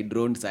kufly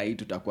drone, saa hii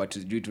tutakuwa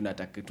tujui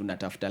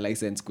tunatafuta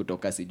license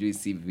kutoka sijui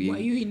CV.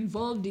 Were you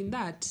involved in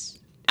that?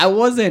 I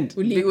wasn't,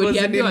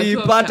 because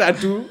nilipata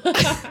tu.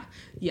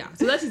 Yeah,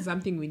 so that is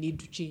something we need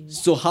to change.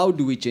 So how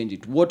do we change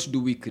it? What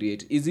do we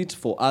create? Is it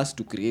for us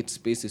to create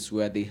spaces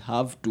where they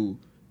have to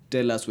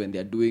tell us when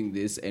they're doing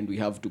this, and we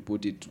have to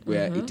put it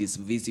where it is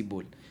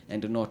visible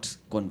and not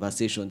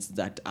conversations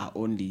that are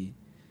only...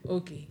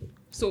 Okay,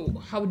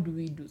 so how do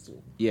we do so?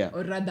 Yeah.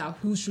 Or rather,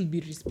 who should be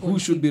responsible? Who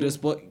should be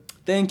responsible?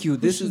 Thank you.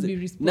 This is should be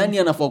responsible? nani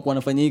anafaa kuwa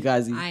anafanya hii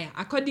kazi?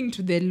 According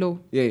to the law.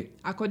 Yeah.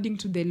 According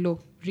to the law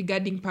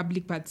regarding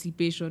public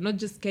participation, not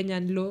just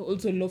Kenyan law,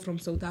 also law from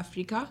South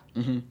Africa,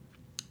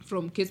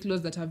 from case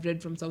laws that I've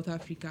read from South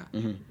Africa,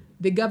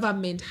 the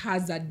government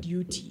has a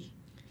duty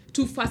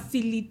to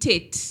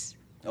facilitate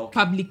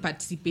public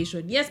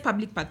participation. Yes,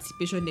 public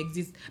participation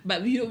exists,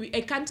 but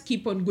I can't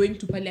keep on going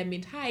to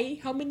parliament. Hi,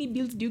 how many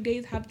bills do you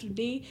guys have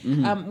today?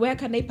 Where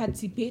can I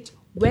participate?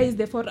 Where is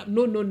the forum?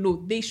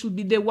 No. They should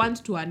be the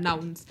ones to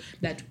announce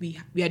that we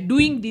are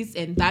doing this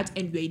and that,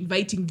 and we are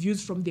inviting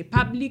views from the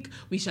public.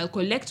 We shall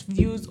collect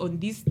views on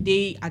this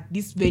day at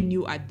this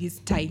venue at this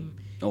time,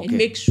 and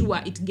make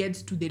sure it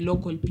gets to the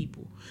local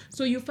people.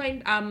 So you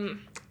find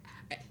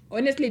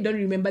honestly, I don't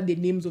remember the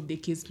names of the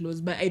case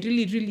laws, but I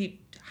really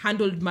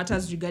handled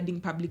matters regarding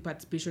public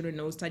participation when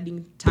I was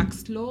studying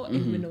tax law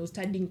and when I was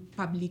studying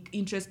public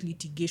interest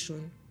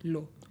litigation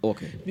law.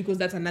 Okay. Because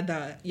that's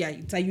another,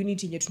 it's a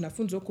unit in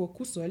tunafunzo kwa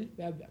KUSOL,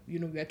 where,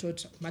 we are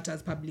taught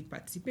matters public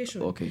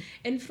participation. Okay.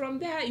 And from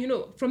there,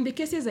 from the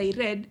cases I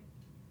read,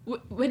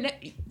 when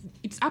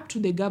it's up to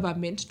the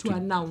government to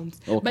announce.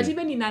 But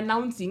even in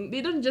announcing,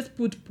 they don't just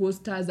put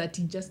posters that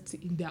just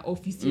in their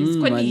offices.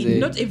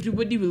 Not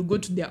everybody will go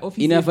to their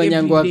offices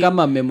inafanyangwa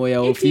kama memo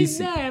ya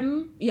ofisi.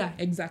 Yeah,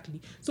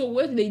 exactly. So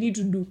what they need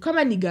to do,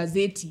 kama ni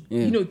gazeti,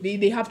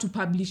 they have to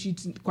publish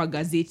it kwa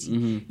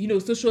gazeti.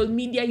 Social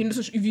media,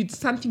 if it's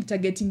something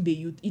targeting the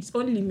youth, it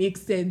only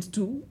makes sense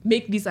to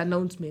make these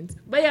announcements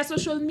via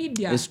social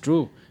media. It's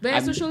true.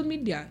 Social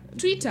media,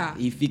 Twitter.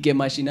 Ifike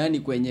mashinani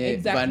kwenye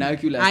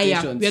vernacular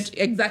stations.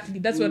 Exactly.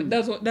 That's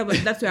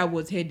where I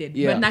was headed.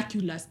 Yeah.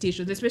 Vernacular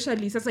stations,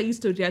 especially sasa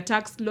history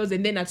tax laws,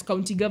 and then at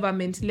county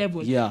government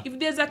level. Yeah. If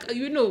there's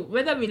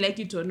whether we like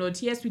it or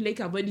not, yes, we like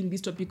avoiding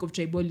this topic of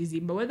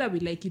tribalism, but whether we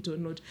like it or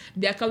not,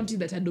 there are counties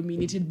that are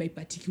dominated by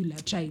particular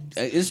tribes,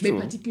 by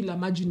particular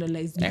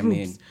marginalized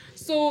groups.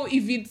 So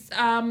if it's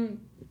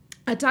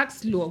a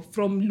tax law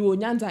from Luo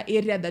Nyanza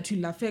area that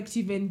will affect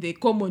even the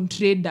common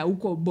trader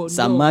huko Bono,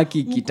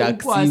 samaki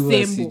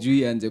kitaksiwa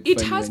sijui anze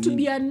kufanya, it has to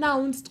be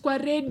announced kwa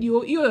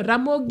radio, hiyo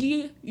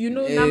Ramogi,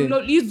 Namlo,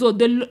 hizo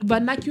the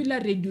vernacular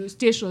radio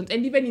stations,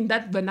 and even in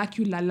that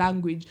vernacular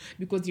language,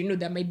 because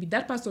there might be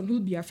that person who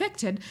will be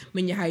affected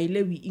mwenye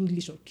haelewi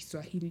English or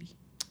Kiswahili.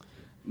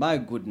 My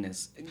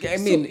goodness. I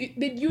So mean,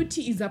 the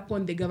duty is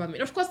upon the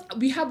government. Of course,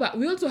 we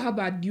also have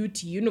a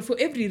duty. For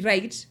every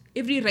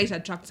right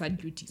attracts a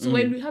duty. So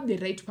when we have the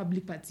right to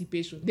public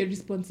participation, the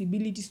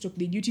responsibility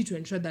the duty to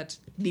ensure that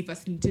they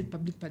facilitate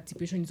public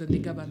participation is on the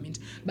government.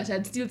 But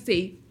I'd still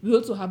say we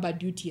also have a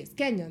duty as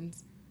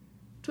Kenyans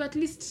to at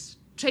least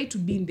try to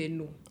be in the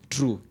know.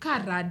 true.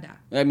 Karada.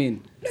 I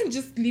mean, Don't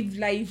just live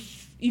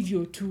life if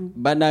you're too.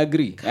 but I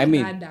agree. I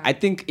mean, Karada. I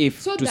think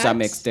if So to that-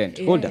 some extent,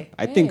 hold up.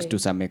 I think to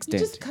some You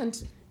extent, just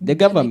can't the be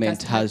government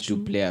like a has to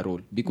statue. play a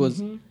role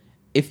because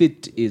if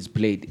it is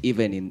played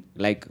even in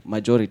like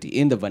majority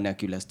in the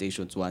vernacular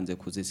stations wanze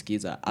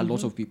kuzisikiza, a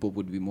lot of people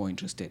would be more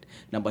interested.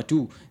 Number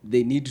two,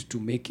 they need to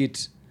make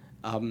it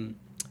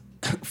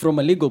from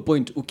a legal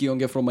point.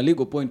 Ukionge from a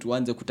legal point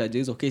wanze kutaja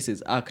hizo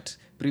cases act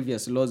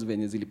previous laws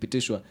venye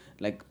zilipitishwa,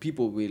 like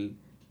people will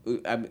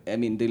I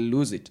mean they'll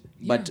lose it.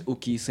 But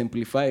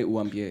ukisimplify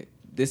uambie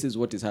this is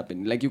what is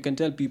happening, like you can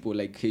tell people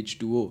like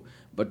H2O,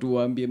 but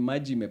uambie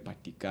maji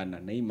imepatikana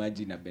na hii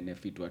maji na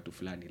benefit watu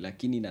fulani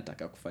lakini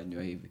nataka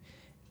kufanywa hivi,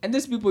 and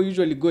these people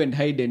usually go and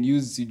hide and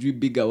use sijui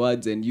bigger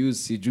words and use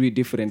sijui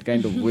different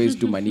kind of ways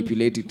to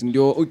manipulate it.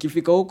 Ndio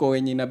ukifika huko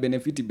wenye na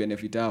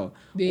benefit hao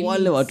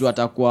wale watu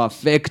watakuwa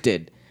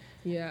affected.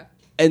 Yeah.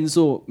 And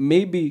so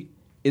maybe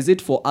is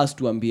it for us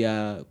to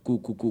ambia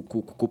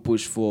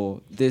push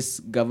for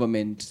this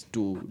government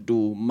to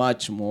do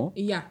much more?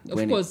 Yeah,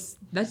 of course.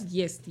 That's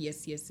yes.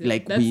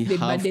 Like that's we the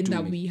have burden to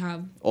that make- we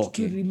have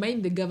Okay. to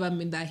remind the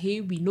government that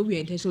hey, we know we are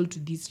entitled to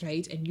this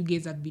right, and you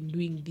guys have been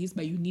doing this,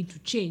 but you need to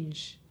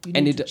change. You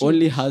And need it to change.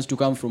 only has to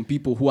come from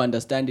people who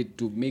understand it,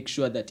 to make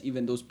sure that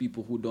even those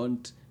people who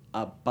don't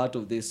are part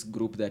of this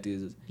group that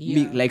is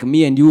like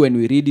me and you, when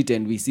we read it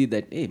and we see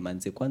that hey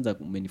manze kwanza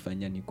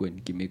umenifanya nikuwe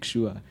nikimake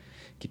sure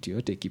kitu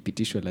yote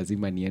kipitishwa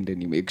lazima niende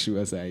ni make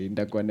sure saa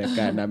ndakuwa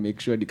na make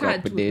sure niko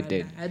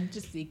updated. I'd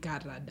just say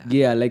karada.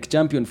 Yeah, like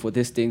champion for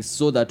these things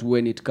so that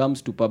when it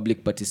comes to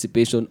public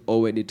participation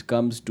or when it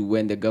comes to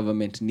when the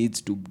government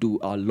needs to do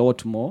a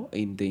lot more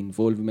in the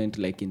involvement,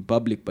 like in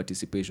public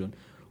participation,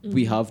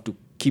 we have to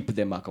keep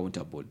them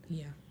accountable.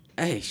 Yeah.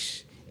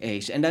 Aish.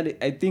 And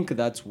I think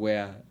that's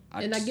where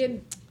And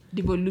again,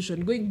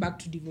 devolution. Going back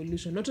to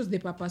devolution, what was the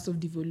purpose of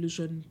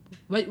devolution?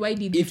 Why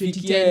did the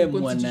Ifikie 2010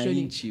 constitution?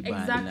 mwananchi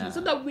bana. Exactly,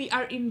 so that we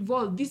are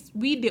involved.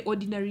 We the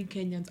ordinary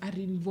Kenyans are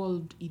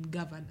involved in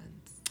governance.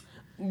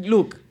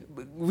 look,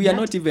 we are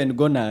not even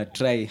gonna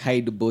try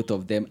hide both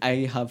of them.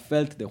 I have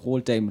felt the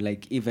whole time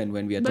like even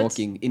when we are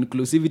talking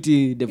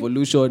inclusivity,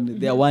 devolution,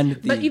 they are one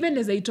thing. But even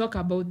as I talk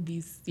about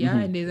this,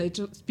 and as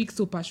I speak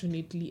so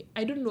passionately,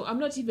 I don't know, I'm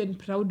not even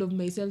proud of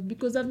myself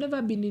because I've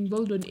never been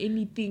involved on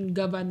anything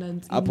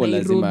governance in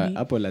Nairobi.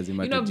 Hapo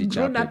lazima I've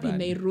grown up in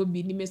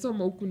Nairobi.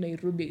 Nimesoma huku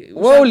Nairobi.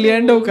 Wewe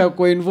ulienda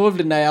ukakuwa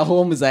involved na ya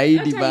home zaidi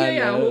Hata hiyo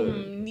ya bana. home,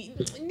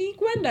 ni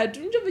kwenda tu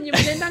njo venye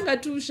mnaendanga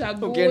tu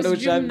ushago, Ukienda sijui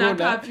ushago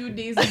mnakaa na- few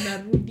days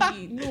unarudi.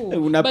 No.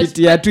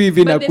 Unapitia tu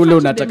hivi na the kule fact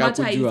of the unataka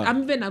matter is, kujua.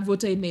 I'm even a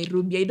voter in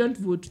Nairobi. I don't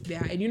vote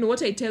there. And you know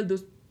what I tell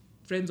those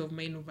friends of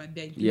mine over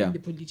there, including the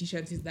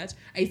politicians, is that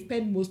I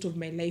spend most of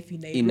my life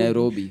in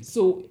Nairobi.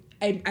 So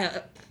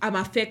I'm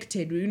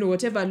affected.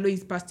 Whatever law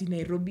is passed in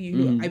Nairobi,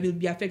 I will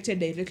be affected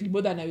directly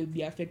more than I will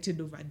be affected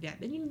over there.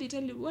 Then they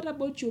tell you, what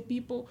about your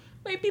people?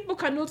 My people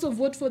can also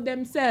vote for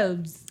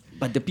themselves.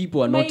 But the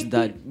people are My not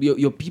that.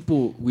 Your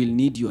people will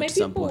need you My at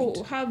some people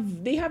point.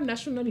 have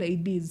national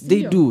IDs.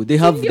 They Sindio? do. They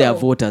have Sindio? their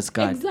voters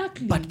card.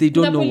 Exactly. But they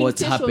don't Na know polling what's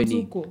stations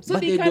happening. huko. So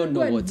But they can don't go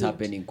know and what's vote.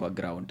 happening kwa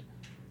ground.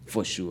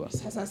 For sure.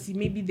 Sasa see,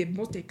 maybe the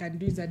most I can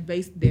do is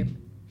advise them.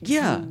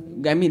 Yeah.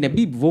 I mean,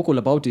 be vocal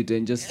about it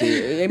and just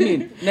say, I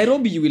mean,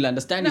 Nairobi, you will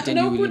understand it and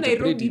you will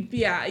interpret Nairobi it.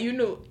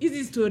 pia,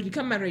 easy story.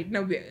 Come on, right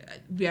now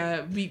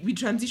we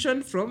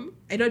transition from,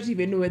 I don't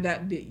even know whether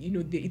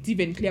it's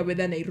even clear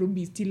whether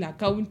Nairobi is still a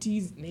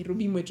county,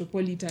 Nairobi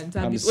Metropolitan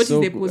Service. What is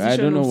the position I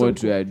don't know of what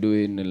Sonko? we are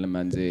doing,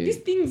 Manze. These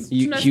things,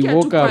 He tunasikia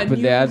woke tu kwa up the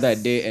news. other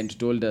day and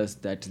told us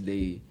that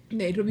they...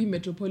 Nairobi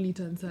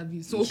Metropolitan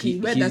Service. So, okay,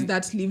 where he- does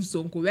that leave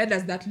Sonko? Where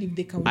does that leave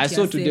the county I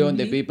saw today on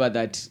the assembly? paper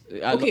that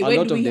a Okay, lot where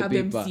of do we the have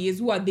paper MCAs?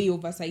 Who are they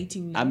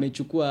oversighting now?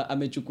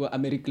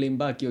 amereclaim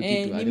back hiyo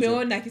kitu.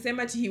 Nimeona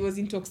akisema he was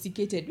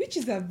intoxicated, which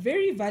is a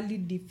very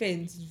valid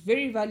defense,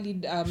 very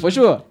valid For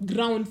sure.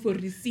 ground for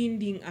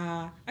rescinding.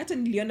 Hata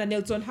niliona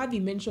Nelson Harvey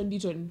mentioned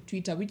it on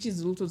Twitter, which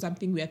is also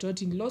something we are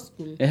taught in law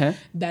school,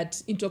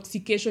 that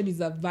intoxication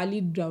is a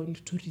valid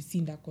ground to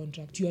rescind a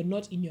contract. You are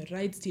not in your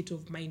right state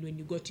of mind when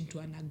you got into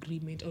an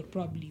agreement, or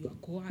probably you are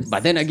coerced.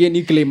 But then again,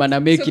 he claim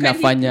anameki So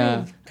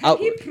nafanya... can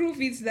he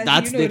prove it that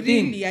That's the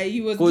thing. really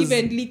he was 'Cause-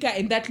 given liquor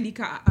and that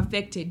liquor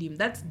affected him?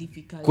 That's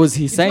difficult. 'Cause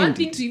he It's one signed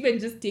thing it. to even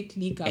just take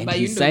liquor, And but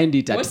he signed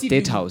it at what if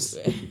State you- House.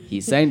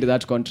 He signed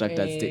that contract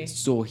at State.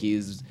 So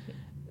he's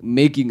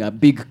making a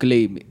big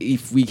claim.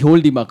 If we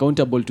hold him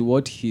accountable to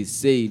what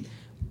he's saying,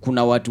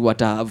 kuna watu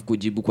watahave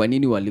kujibu kwa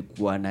nini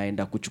walikuwa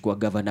naenda kuchukua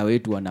gavana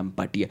wetu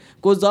wanampatia.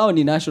 Cause hao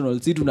ni national,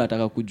 si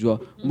tunataka kujua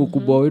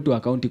mkubwa wetu wa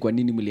county kwa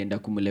nini mlienda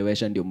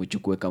kumlewesha ndio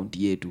mchukue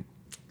county yetu.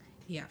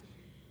 Yeah.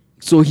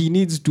 So he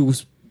needs to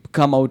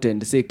come out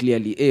and say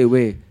clearly, hey,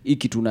 we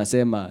hiki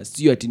tunasema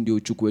sio ati ndio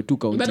uchukue tu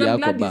But kaunti I'm yako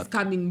glad he's back.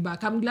 coming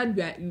back. I'm glad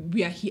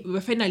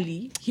we're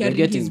finally hearing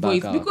getting his back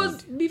voice. out.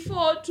 Because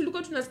before,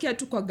 tulikuwa tunasikia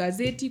tu kwa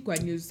gazeti, kwa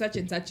news, such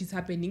and such is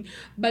happening.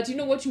 But you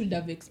know what you would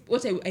have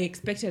what I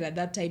expected at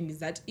that time is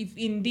that if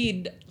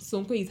indeed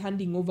Sonko is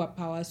handing over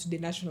powers to the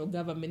national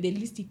government, the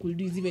least he could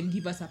do is even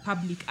give us a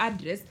public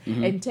address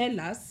and tell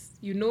us,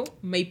 you know,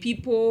 my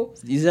people,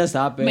 This just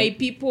happened. my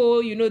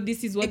people, you know,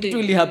 this is what It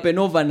really happen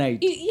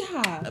overnight.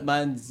 Yeah.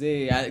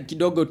 Manze,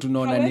 kidogo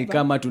tunaona ni However,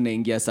 kama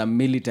tunaingia some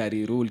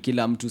military rule,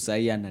 kila mtu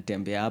sahi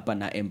anatembea hapa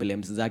na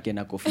emblems zake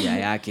na kofia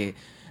yake.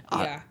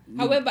 Yeah.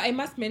 However, I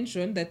must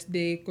mention that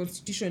the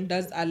constitution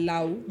does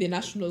allow the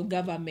national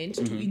government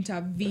to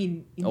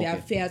intervene in the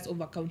affairs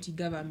of a county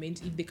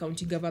government if the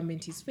county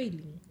government is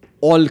failing.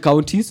 All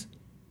counties?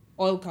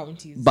 All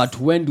counties. But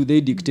when do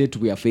they dictate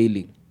we are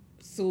failing?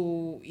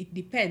 So it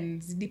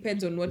depends. It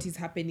depends on what is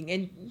happening.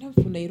 And now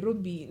for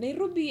Nairobi,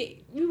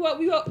 we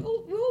were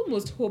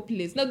almost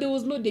hopeless. Now there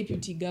was no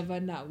deputy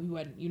governor. We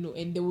were, you know,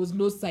 and there was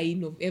no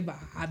sign of ever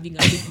having a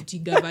deputy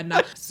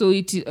governor. So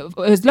it,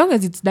 as long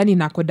as it's done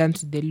in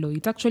accordance with the law,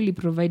 it's actually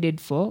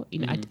provided for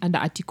in under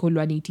Article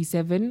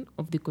 187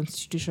 of the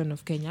Constitution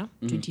of Kenya,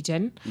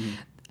 2010.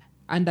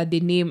 Under the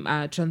name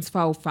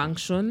transfer of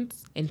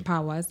functions and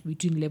powers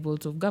between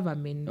levels of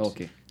government.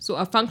 Okay. So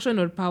a function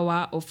or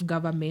power of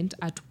government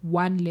at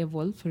one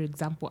level, for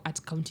example,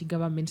 at county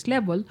government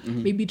level,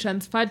 may be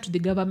transferred to the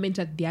government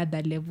at the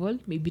other level,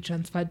 may be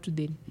transferred to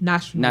the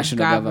national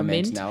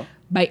government now.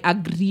 By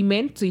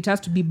agreement. So it has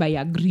to be by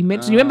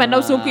agreement. Remember now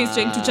Sonko is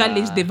trying to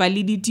challenge the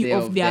validity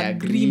of the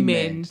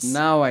agreement.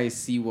 Now I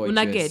see what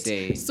you're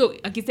saying. So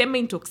akisema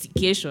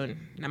intoxication,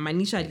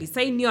 namaanisha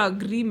alisign your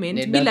agreement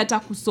Neda bila hata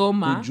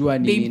kusoma kujua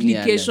ni the nini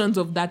implications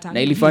of that agreement.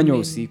 Na ilifanywa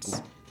usiku.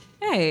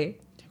 Hey.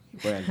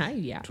 Well,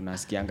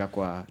 tunasikianga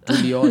kwa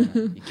tuliona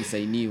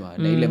ikisainiwa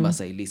na ile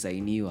masaa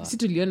ilisainiwa. Si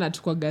tuliona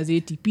tu kwa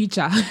gazeti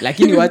picha.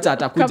 Lakini wacha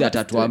atakuja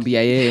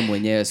atatuambia yeye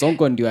mwenyewe.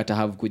 Sonko ndio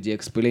atahave kuji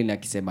explain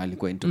akisema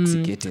alikuwa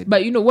intoxicated.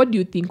 But you know, what do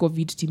you think of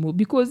it, Timo?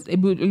 Because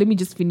let me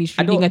just finish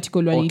reading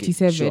Article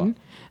 187. Okay,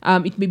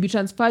 sure. It may be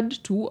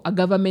transferred to a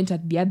government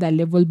at the other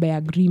level by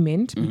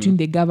agreement between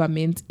the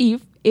governments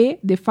if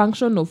the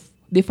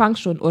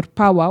function or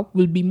power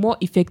will be more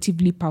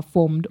effectively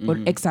performed or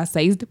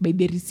exercised by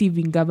the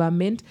receiving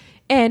government,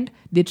 and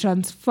the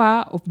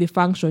transfer of the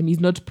function is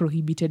not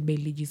prohibited by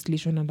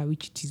legislation under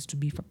which it is to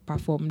be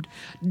performed.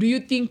 Do you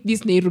think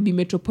this Nairobi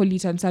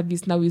Metropolitan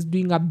Service now is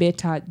doing a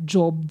better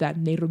job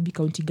than Nairobi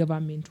County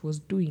Government was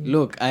doing?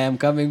 Look, I am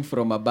coming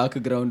from a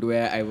background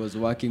where I was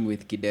working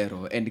with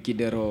Kidero, and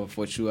Kidero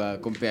for sure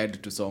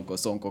compared to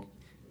Sonko.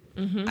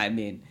 I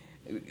mean,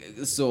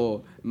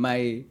 so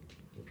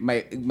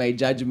my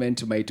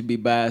judgment might be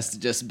biased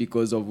just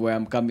because of where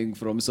I'm coming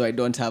from, so I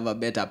don't have a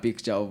better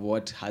picture of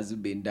what has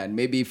been done.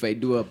 Maybe if I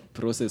do a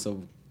process of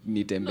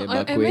nitembe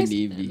bakweni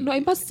hivi. No,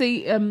 I must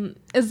say,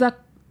 as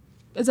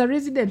a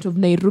resident of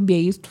Nairobi, I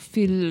used to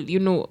feel, you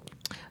know,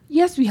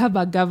 yes, we have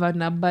a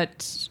governor,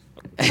 but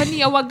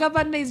funny, our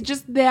governor is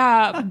just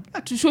there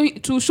to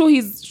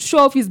show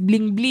off his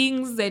bling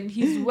blings and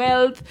his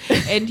wealth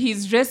and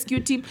his rescue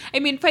team. I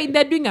mean, fine,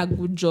 they're doing a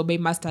good job, I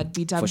must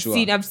admit.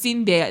 I've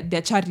seen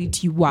their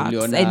charity works,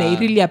 and I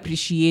really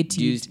appreciate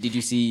it. Did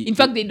you see? In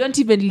fact, they don't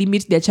even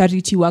limit their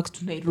charity works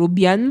to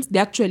Nairobians. They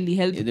actually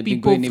help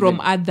people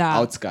from other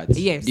outskirts.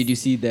 Yes. Did you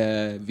see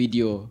the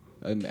video?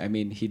 I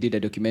mean, he did a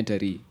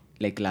documentary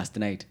like last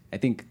night, I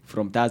think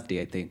from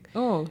Thursday, I think.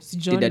 Oh,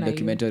 did a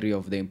documentary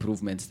of the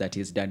improvements that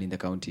he's done in the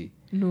county.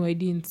 No, I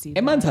didn't see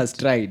Emans has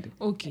tried.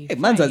 Okay,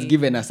 Emans has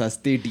given us a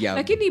stadium.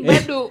 Lakini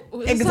bado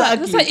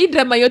Exactly. Sasa hii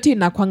drama yote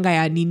inakwanga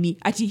ya nini?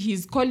 Ati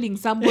he's calling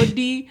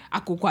somebody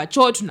ako kwa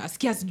choo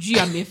tunasikia sijui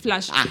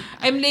ameflash.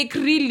 I'm like,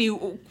 really,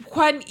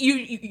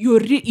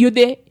 you're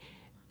the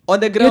on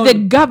the ground, you're the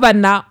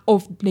governor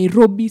of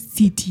Nairobi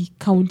City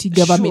County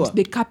Government, sure.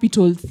 The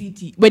capital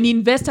city. When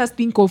investors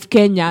think of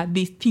Kenya,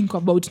 they think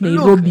about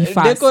Nairobi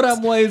first.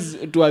 Decorum wise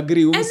to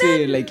agree,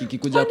 say like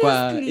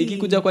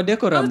ikikuja kwa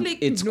decorum,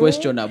 like, it's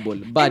questionable.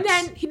 But and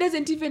then he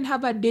doesn't even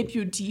have a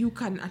deputy who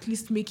can at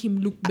least make him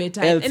look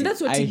better. Elsie, And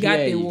that's what I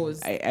Igate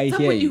was. I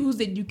somebody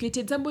who's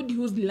educated, somebody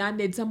who's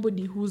learned,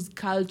 somebody who's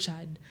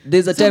cultured.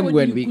 There's a time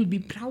when we could be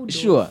proud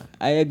sure, of.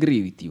 I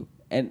agree with you.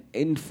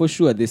 And for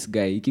sure this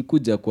guy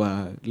ikikuja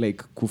kwa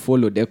like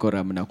kufollow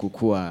decorum na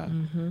kukua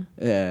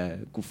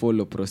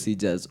kufollow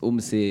procedures,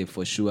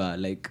 for sure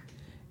like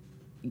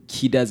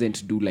he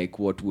doesn't do like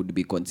what would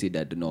be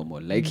considered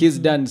normal. Like he's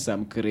done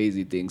some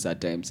crazy things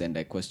at times, and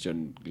I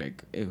question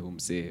like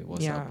what's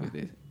up with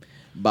it.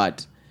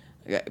 But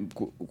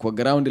kwa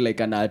ground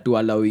like anatu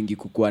allowing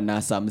kukua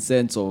na some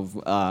sense of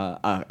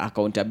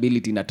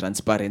accountability na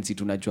transparency,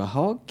 tunajua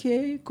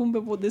okay,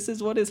 kumbe this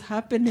is what is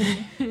happening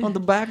on the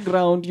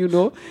background, you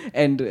know.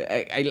 And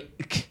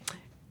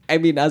I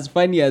mean, as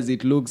funny as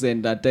it looks,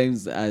 and at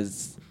times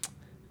as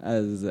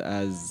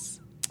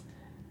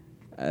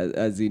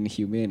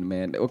inhumane,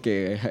 man.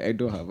 Okay, I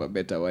don't have a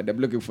better word. I'm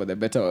looking for the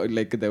better,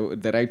 like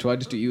the right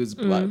word to use,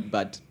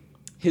 but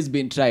he's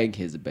been trying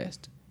his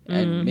best.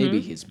 and maybe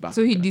he's back.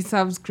 So he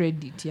deserves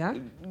credit, yeah?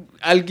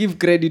 I'll give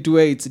credit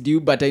where it's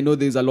due, but I know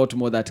there's a lot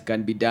more that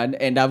can be done,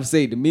 and I've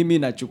said mimi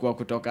nachukua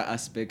kutoka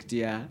aspect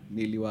ya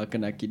niliwaka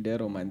na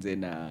Kidero manze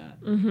na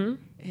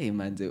hey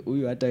manze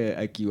huyu hata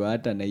akiwa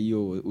hata na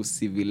hiyo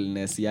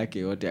ucivilness yake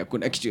yote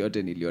hakuna kitu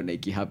yote niliona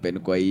ikihappen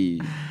kwa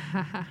hii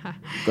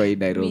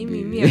Nairobi.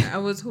 Me,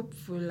 I was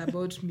hopeful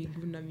about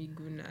Miguna.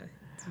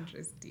 It's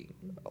interesting.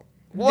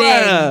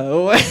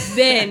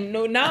 Then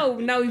no,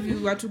 now if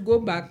you were to go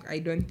back, I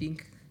don't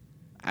think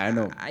I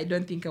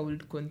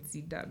would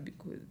consider,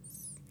 because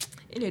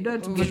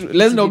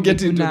let's not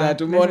get into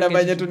that. Umeona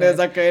venye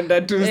tunaweza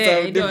kaenda to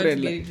some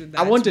different.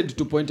 I wanted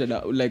to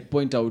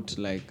point out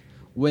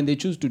when they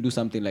choose to do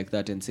something like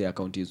that and say a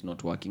county is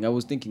not working. I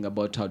was thinking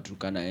about how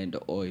Turkana and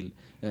oil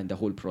and the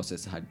whole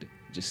process had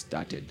just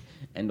started,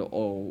 and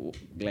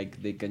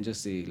they can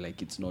just say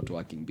it's not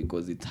working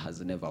because it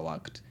has never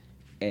worked,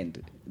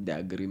 and the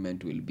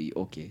agreement will be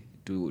okay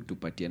to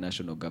party a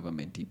national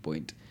government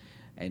point.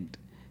 And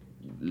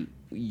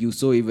you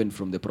saw even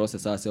from the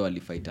process I will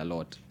fight a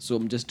lot. So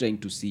I'm just trying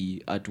to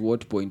see at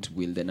what point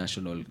will the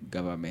national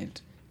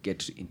government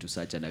get into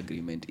such an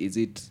agreement. Is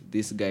it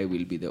this guy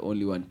will be the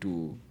only one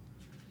to...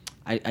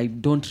 I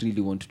don't really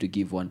want to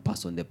give one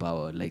person the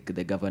power. Like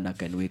the governor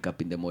can wake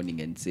up in the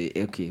morning and say,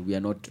 okay, we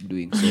are not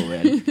doing so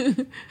well.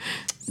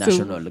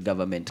 National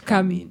government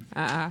come in.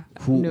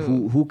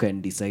 Who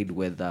can decide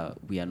whether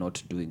we are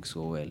not doing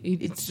so well?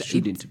 It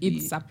shouldn't be.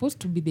 It's supposed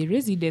to be the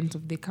residents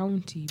of the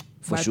county.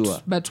 For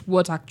sure. But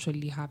what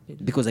actually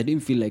happened? Because I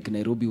didn't feel like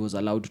Nairobi was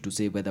allowed to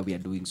say whether we are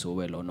doing so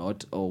well or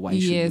not, or why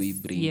should we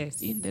bring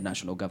in the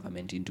national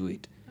government into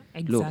it.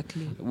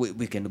 Exactly. Look,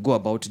 we can go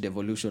about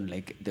devolution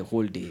the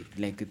whole day.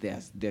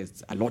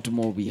 There's a lot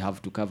more we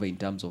have to cover in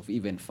terms of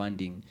even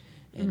funding,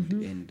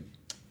 and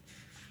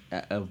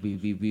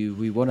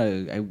we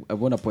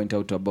wanna point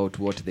out about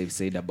what they've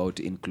said about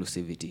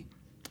inclusivity.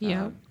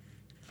 Yeah.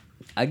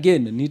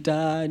 Again,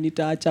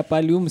 nitaacha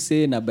palium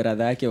say na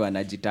brother yake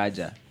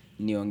wanajitaja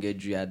nionge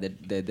juu ya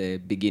the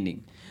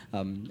beginning.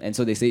 And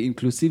so they say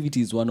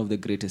inclusivity is one of the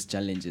greatest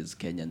challenges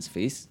Kenyans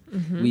face.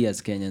 We as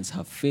Kenyans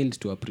have failed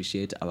to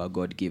appreciate our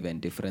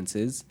God-given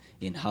differences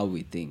in how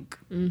we think,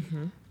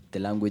 the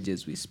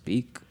languages we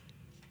speak,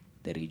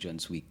 the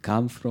regions we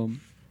come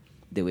from,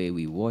 the way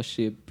we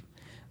worship.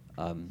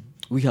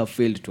 We have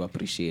failed to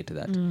appreciate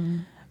that.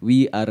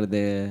 We are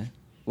the...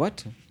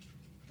 What?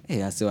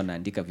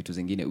 wanaandika vitu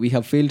zingine. We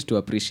have failed to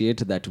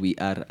appreciate that we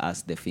are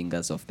as the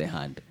fingers of the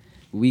hand,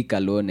 weak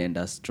alone and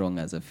as strong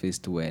as a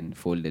fist when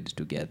folded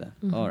together.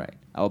 All right.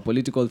 Our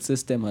political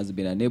system has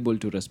been unable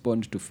to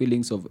respond to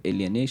feelings of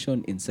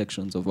alienation in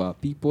sections of our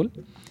people.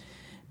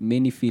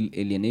 Many feel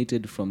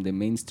alienated from the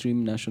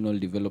mainstream national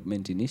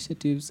development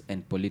initiatives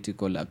and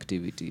political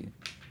activity.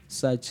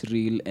 Such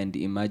real and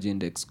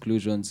imagined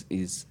exclusions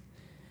is,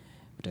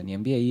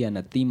 utaniambia hii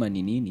anathima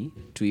ni nini,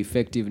 to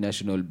effective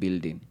national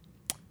building.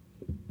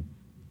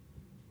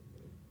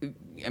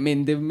 I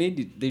mean, they made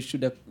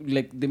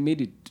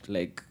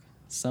it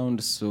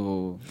sound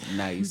so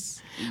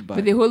nice.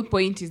 But the whole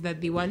point is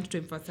that they want to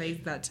emphasize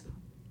that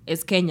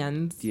as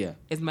Kenyans,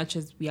 as much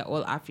as we are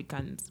all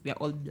Africans, we are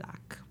all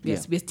black. We're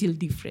still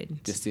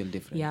different. They're still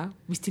different. Yeah.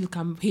 We still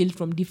hail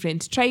from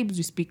different tribes.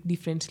 We speak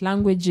different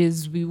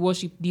languages. We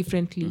worship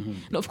differently.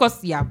 Now, of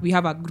course, we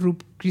have a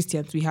group,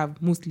 Christians, we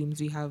have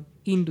Muslims, we have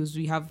Hindus,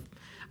 we have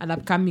an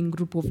upcoming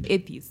group of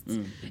atheists.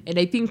 And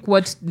I think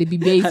what the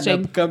BBI is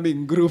trying...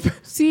 upcoming group.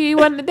 See,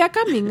 when they're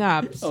coming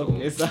up. So.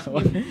 Okay,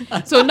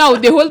 so now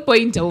the whole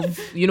point of,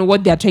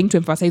 what they're trying to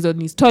emphasize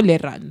on is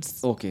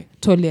tolerance. Okay.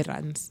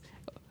 Tolerance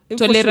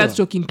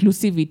stroke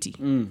inclusivity.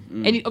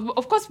 And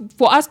of course,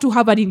 for us to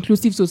have an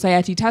inclusive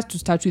society, it has to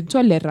start with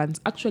tolerance.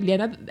 Actually,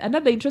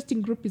 another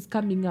interesting group is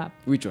coming up.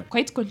 Which one?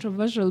 Quite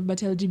controversial, but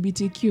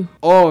LGBTQ.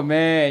 Oh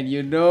man,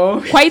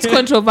 Quite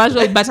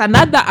controversial, but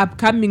another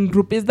upcoming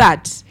group is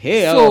that.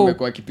 So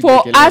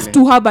for us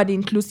to have an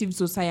inclusive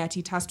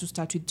society, it has to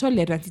start with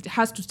tolerance. It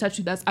has to start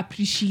with us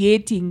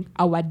appreciating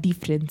our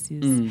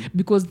differences.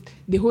 Because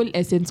the whole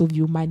essence of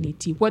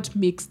humanity, what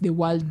makes the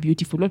world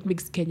beautiful, what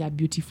makes Kenya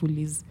beautiful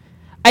is...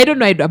 I don't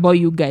know about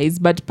you guys,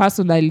 but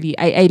personally,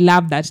 I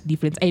love that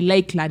difference. I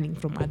like learning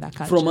from other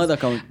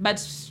countries.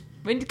 But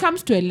when it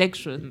comes to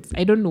elections,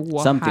 I don't know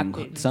what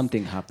happens.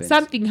 Something happens.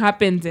 Something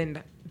happens,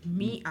 and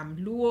me, I'm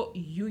Luo,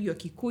 you're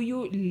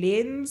Kikuyu,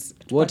 Lanes,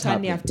 what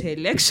happened after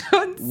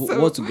elections.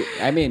 What's good?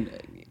 I mean,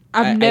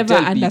 I've never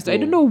understood. I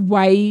don't know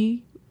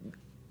why.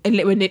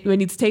 When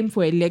it's time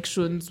for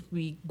elections,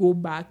 we go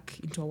back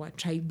into our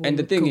tribal and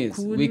the thing cocoons.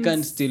 Is, we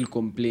can't still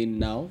complain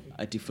now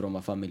from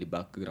a family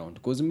background,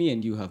 because me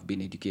and you have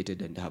been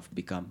educated and have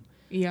become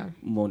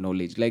more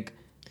knowledge.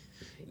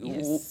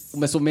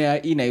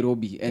 Umesomea in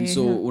Nairobi, and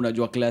so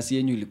unajua class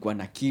yenyu ilikuwa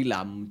na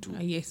kila mtu.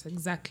 Yes,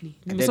 exactly.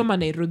 Nimesoma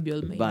Nairobi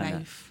all my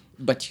life.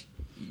 But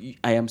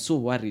I am so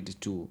worried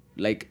too.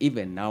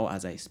 Even now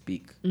as I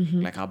speak,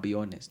 I'll be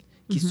honest.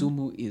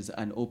 Kisumu is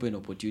an open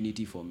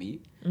opportunity for me,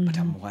 but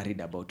I'm worried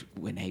about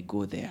when I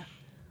go there,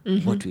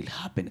 what will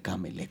happen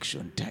come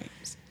election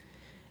times.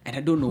 And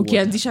I don't know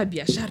ukianzisha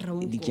biashara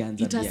huko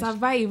Nikianza ita biashara.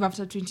 survive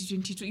after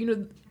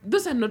 2022.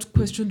 Those are not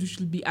questions we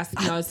should be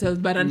asking ourselves,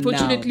 but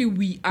unfortunately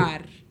we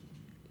are.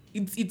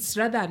 It's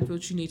rather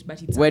unfortunate,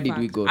 but it's Where a did fact.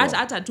 we go wrong?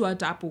 Hata tu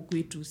hata hapo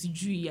kwetu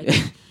sijui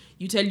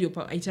you tell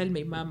I tell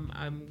my mom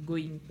I'm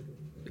going,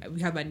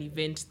 we have an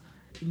event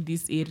in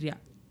this area,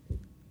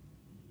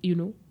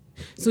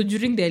 so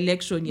during the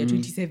election year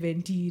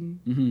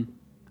 2017,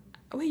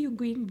 where are you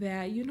going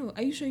there?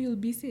 Are you sure you'll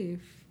be safe?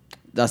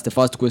 That's the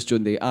first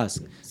question they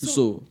ask.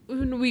 So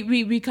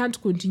we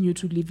can't continue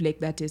to live like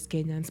that as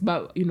Kenyans,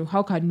 but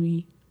how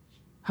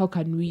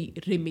can we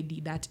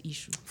remedy that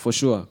issue? For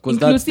sure, because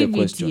that's the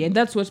question. And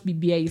that's what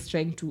BBI is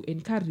trying to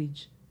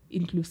encourage,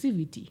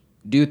 inclusivity.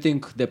 Do you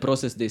think the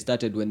process they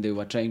started when they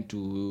were trying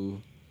to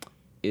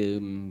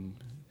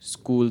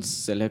schools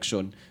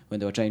selection, when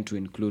they were trying to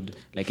include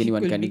like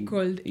anyone can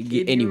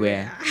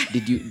anywhere,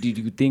 did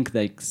you think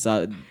like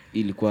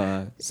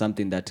ilikuwa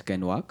something that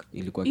can work?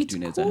 Ilikuwa kitu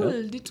inaweza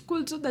help? It's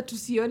cool so that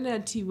tusione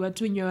ati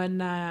watu wenye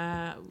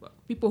wana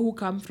people who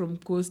come from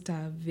coast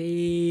are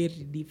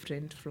very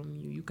different from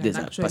you. You can There's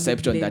actually a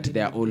perception that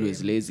they are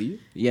always lazy.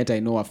 Yet I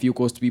know a few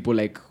coast people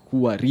like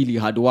who are really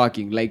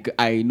hardworking. Like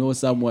I know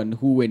someone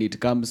who, when it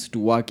comes to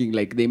working,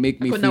 like they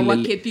make me feel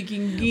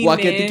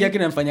waketiki yake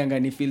nanifanyanga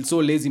ni feel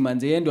so lazy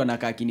manze. Yeye ndo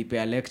anakaa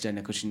akinipea lecture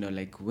na kushinda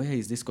like, where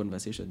is this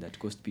conversation that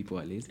coast people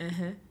are lazy?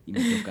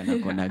 Imetoka na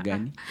kona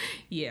gani?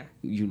 Yeah.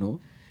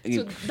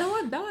 So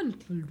that one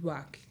could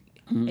work.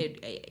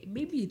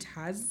 Maybe it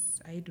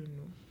has. I don't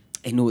know.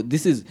 I know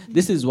this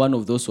is one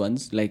of those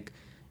ones, like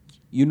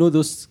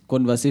those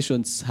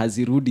conversations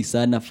hazirudi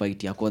sana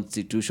fight ya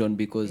constitution,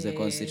 because the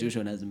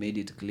constitution has made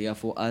it clear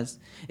for us.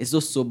 It's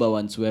those sober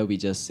ones where we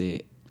just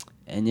say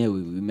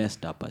we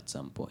messed up at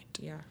some point.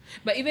 Yeah,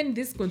 but even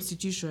this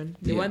constitution,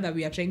 the one that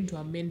we are trying to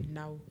amend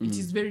now, it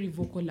is very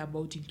vocal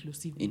about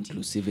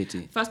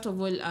inclusivity. First of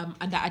all,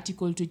 under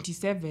Article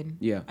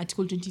 27,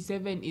 Article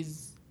 27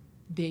 is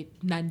the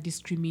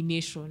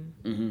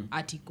non-discrimination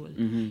article.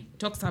 It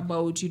talks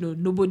about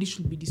nobody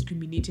should be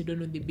discriminated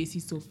on the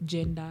basis of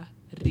gender,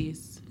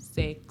 race,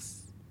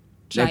 sex,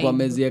 tribe.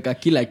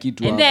 Kila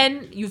kitu. And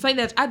then you find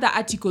that other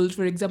articles,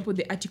 for example,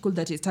 the article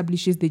that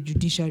establishes the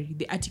judiciary,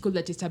 the article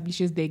that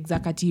establishes the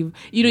executive,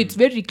 it's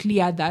very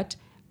clear that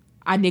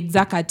an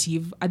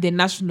executive at the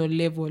national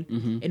level,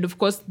 and of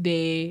course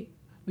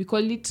we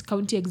call it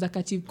county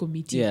executive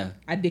committee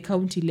at the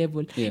county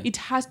level. It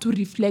has to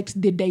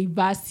reflect the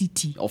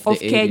diversity of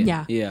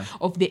Kenya,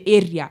 of the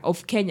area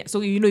of Kenya.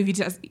 So if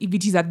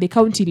it is at the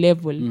county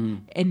level,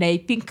 and I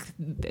think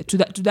to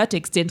that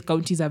extent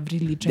counties have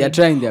really tried. They're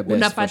trying their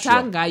best.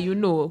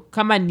 Unapatanga,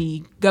 kama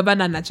ni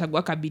governor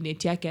anachagua cabinet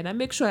yake, and I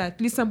make sure at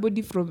least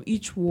somebody from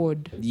each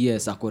ward.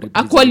 Yes, a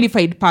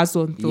qualified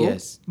person though.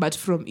 Yes. But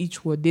from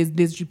each ward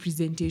there's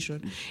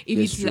representation.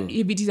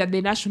 If it is at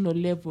the national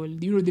level,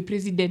 the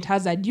president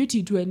has a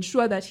duty to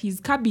ensure that his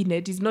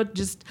cabinet is not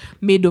just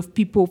made of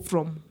people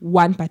from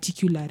one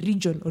particular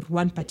region or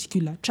one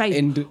particular tribe,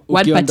 and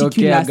one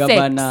particular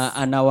gavana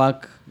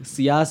anawak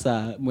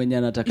siasa mwenye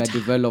anataka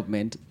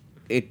development,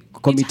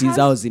 committees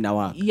zao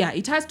zinawak. Yeah,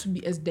 it has to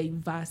be as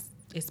diverse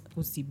as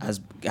possible. As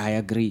I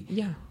agree.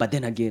 Yeah. But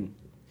then again,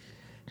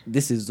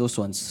 this is those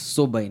ones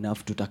sober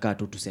enough to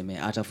takato to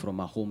seme ata from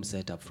a home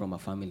setup, from a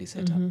family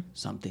setup,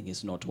 something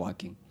is not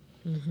working.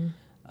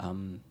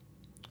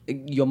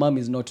 Your mom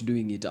is not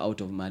doing it out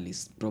of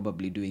malice,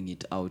 probably doing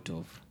it out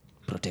of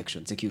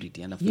protection,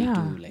 security, and I feel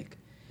too like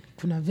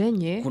kuna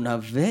venye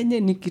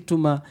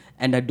nikituma,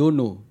 and I don't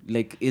know,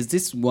 like, is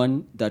this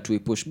one that we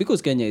push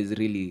because Kenya is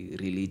really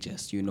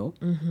religious,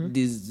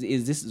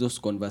 this those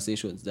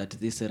conversations that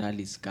these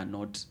rallies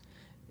cannot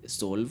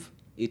solve.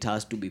 It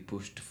has to be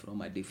pushed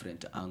from a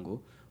different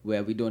angle,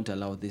 where we don't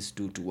allow these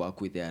two to work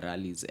with their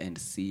rallies and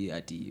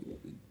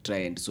try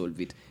and solve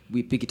it.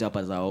 We pick it up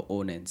as our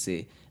own and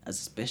say,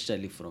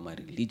 especially from a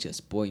religious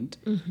point,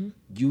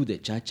 you, the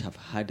church, have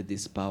had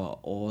this power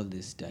all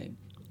this time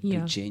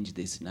to change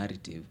this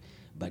narrative,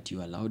 but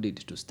you allowed it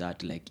to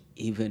start, like,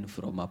 even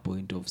from a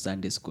point of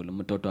Sunday school.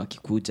 Mtoto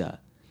akikuja,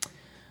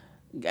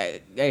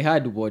 I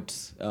heard what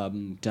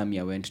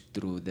Tamia went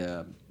through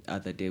the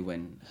other day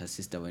when her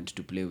sister went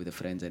to play with the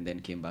friends and then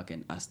came back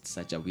and asked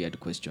such a weird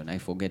question. I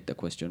forget the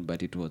question,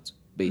 but it was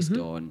based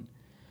on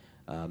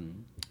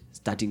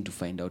starting to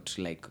find out,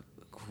 like,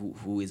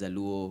 who is a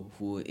Luo,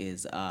 who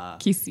is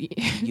Kisi.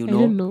 I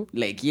don't know.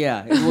 Like,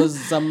 it was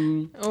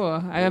some.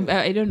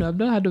 I don't know. I've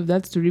not heard of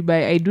that story, but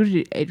I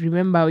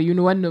remember.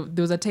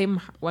 There was a time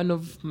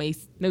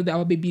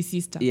our baby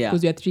sister,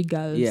 because we are 3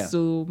 girls.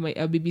 So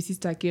our baby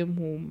sister came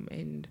home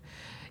and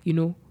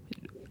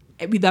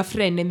with a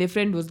friend, and the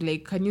friend was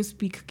like, "Can you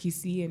speak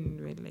Kisi?"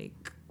 And we're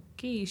like,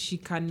 "Okay, she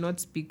cannot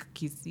speak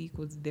Kisi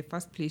because the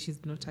first place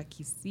she's not a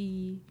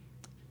Kisi."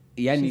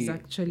 She's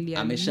actually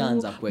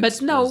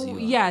but now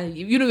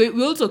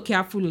we're also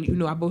careful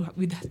about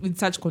with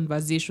such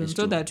conversations,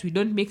 so that we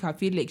don't make her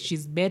feel like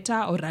she's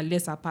better or a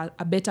lesser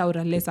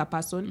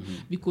person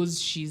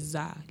because she's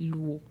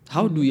Luo.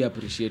 How do you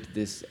appreciate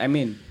this? I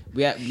mean,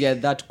 we are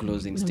that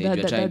closing stage.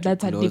 We're trying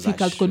That's to a close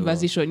difficult show.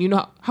 conversation. You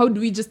know, how do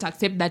we just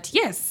accept that?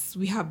 Yes,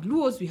 we have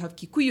Luos, we have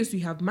Kikuyus, we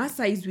have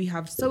Masais, we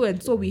have so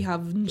and so, we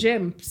have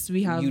Njems,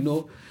 we have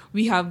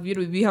we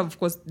have of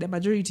course the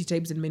majority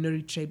tribes and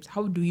minority tribes.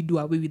 How do we do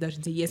away with that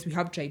and say yes, we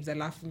have tribes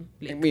Alafu,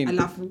 like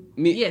Alafu?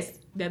 Yes,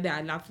 they're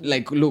Alafu.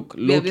 Like look,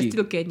 they're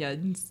still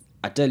Kenyans.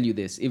 I tell you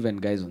this, even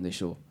guys on the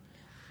show,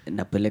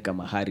 napeleka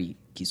mahari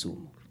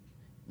Kisumu.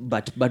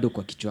 But bado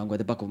kwa kichwa yangu, at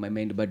the back of my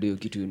mind, bado hiyo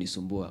kitu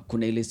yunisumbua.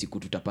 Kuna ile siku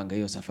tutapanga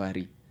hiyo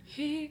safari.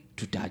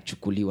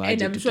 Tutachukuliwa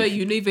aje. And I'm sure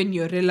you know even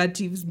your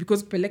relatives,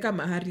 because peleka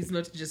mahari is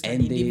not just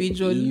an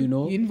individual.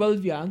 You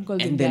involve your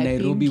uncles and the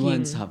Nairobi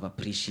ones have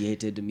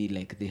appreciated me,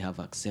 like they have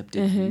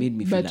accepted, made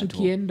me feel at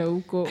home.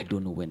 Huko. I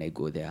don't know when I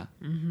go there.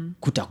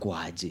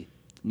 Kutakuwa aje.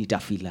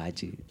 Nitafeel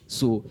aje.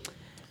 So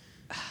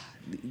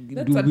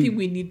that's something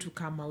we need to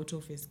come out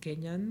of as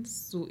Kenyans.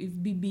 So if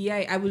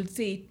BBI, I would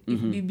say, if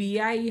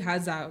BBI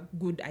has a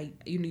good,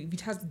 if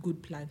it has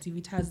good plans, if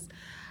it has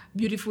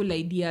beautiful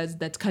ideas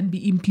that can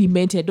be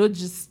implemented, not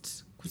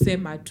just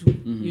kusema tu,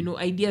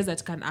 ideas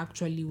that can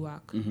actually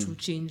work to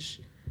change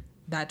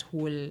that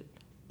whole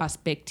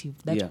perspective,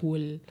 that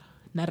whole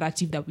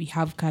narrative that we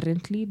have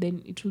currently,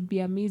 then it would be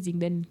amazing.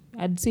 Then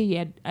I'd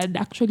say I'd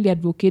actually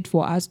advocate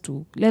for us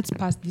to let's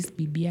pass this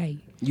BBI.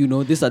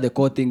 These are the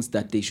core things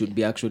that they should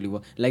be actually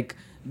like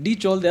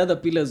ditch all the other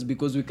pillars,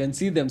 because we can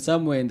see them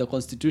somewhere in the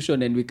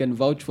constitution and we can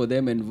vouch for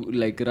them and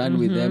like run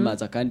with them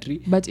as a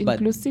country. But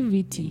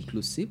inclusivity,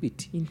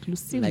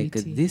 like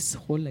this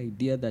whole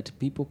idea that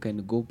people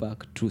can go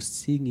back to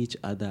seeing each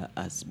other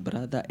as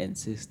brother and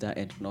sister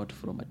and not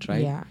from a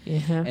tribe,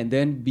 and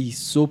then be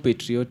so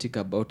patriotic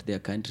about their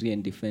country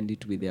and defend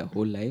it with their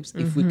whole lives.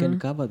 If we can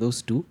cover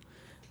those two,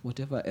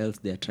 whatever else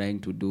they're trying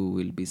to do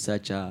will be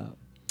such a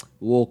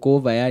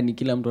walkover. Yani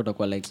kila mtu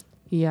atakuwa like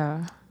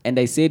and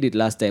I said it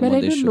last time, but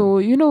on the show.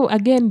 But I don't know.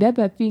 Again, the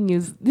other thing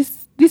is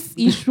this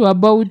issue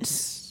about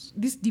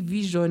this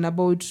division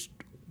about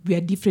we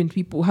are different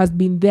people has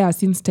been there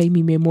since time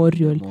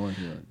immemorial.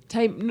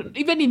 Time,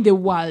 even in the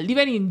world,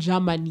 even in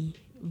Germany,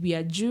 we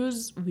are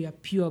Jews, we are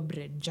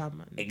purebred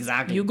Germans.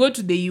 Exactly. You go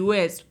to the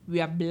US,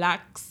 we are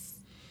blacks,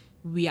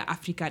 we are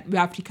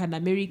African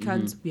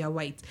Americans, we are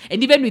whites.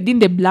 And even within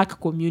the black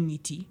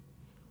community,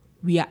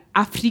 we are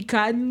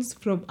Africans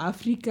from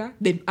Africa,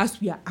 then us,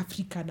 we are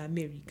African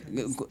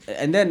Americans.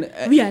 And then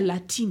we are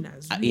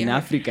Latinas. In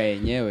Africa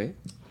yenyewe,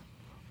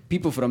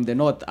 people from the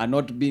north are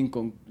not being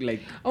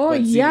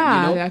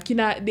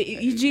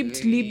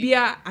Egypt,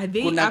 Libya, are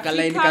they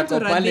Africans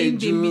or are they in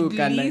the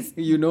Middle East?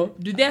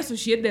 Do they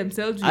associate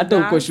themselves with hata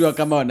uko sure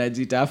kama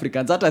wanajiita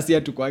Africans, hata si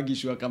hatukuagi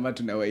sure kama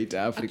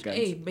tunawaita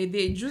Africans. By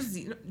the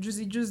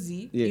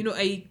juicy,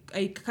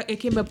 I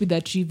came up with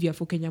a trivia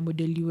for Kenya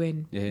Model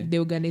UN, the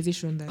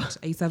organization that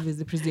I serve as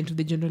the president of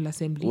the General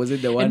Assembly. Was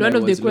it the one and one I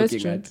of was the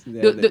questions,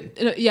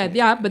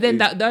 but then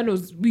that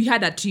was, we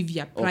had a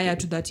trivia prior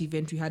to that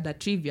event. We had a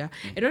trivia,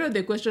 and one of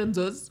the questions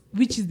was,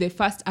 which is the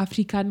first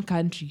African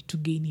country to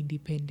gain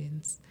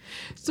independence?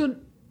 So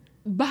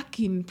back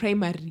in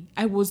primary,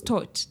 I was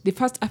taught the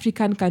first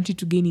African country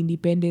to gain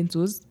independence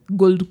was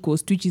Gold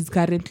Coast, which is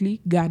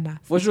currently Ghana.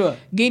 For sure.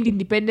 Gained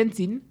independence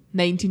in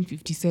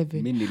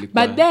 1957.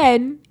 But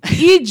then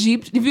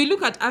Egypt, if you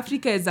look at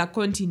Africa as a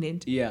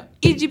continent,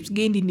 Egypt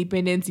gained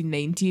independence in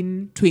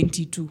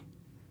 1922.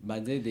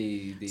 But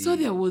they so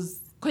there was,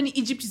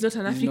 Egypt is not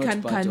an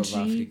African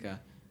country.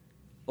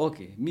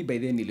 Okay, me by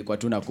then nilikuwa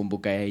tu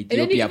nakumbuka ya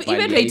Ethiopia pale.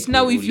 Even right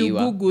now if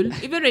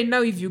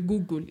you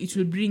Google, it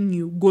will bring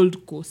you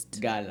Gold Coast.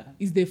 Gala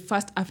is the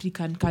first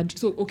African country.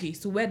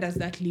 So where does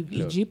that leave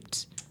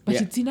Egypt? But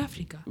it's in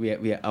Africa. We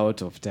are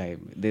out of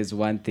time. There's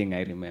one thing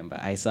I remember.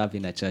 I serve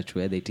in a church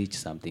where they teach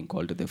something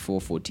called the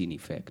 414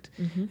 effect.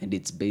 And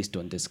it's based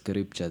on the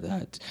scripture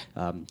that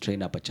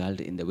train up a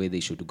child in the way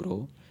they should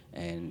grow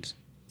and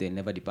they'll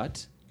never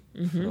depart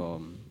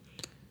from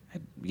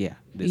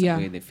there's a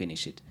way they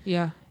finish it.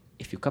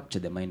 If you capture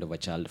the mind of a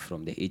child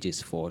from the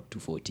ages 4 to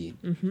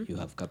 14, you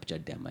have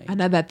captured their mind.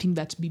 Another thing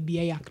that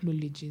BBI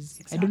acknowledges.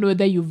 Exactly. I don't know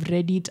whether you've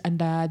read it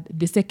under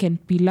the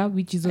second pillar,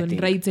 which is on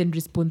rights and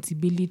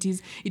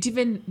responsibilities. It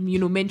even,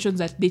 mentions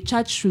that the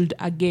church should,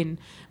 again,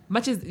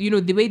 much as,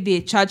 the way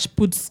the church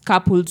puts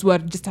couples who are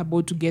just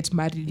about to get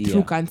married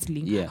through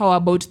counseling. How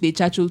about the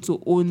church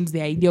also owns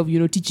the idea of,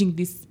 teaching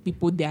these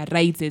people their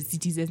rights as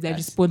citizens, their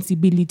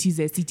responsibilities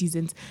as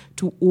citizens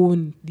to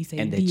own this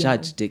idea. And the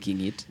church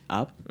taking it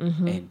up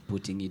and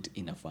putting it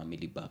in a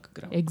family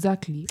background.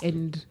 Exactly.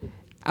 And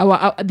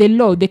the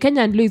law, the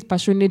Kenyan law is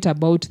passionate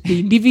about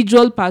the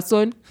individual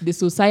person, the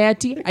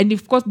society, and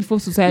of course before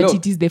society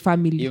it is the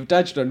family. You've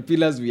touched on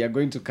pillars we are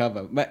going to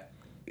cover. But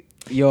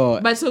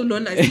so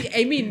known as,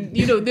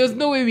 there's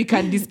no way we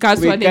can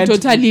discuss one and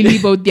totally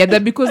leave out the other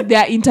because they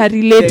are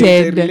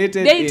interrelated.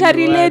 They're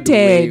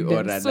interrelated. In one way or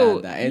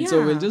another.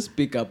 So we'll just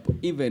pick up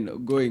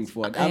even going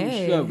forward. I'm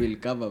sure we'll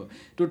cover.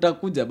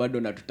 Tutakuja bado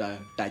na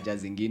tutataja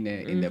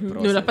zingine in the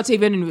process. But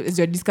even as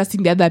you're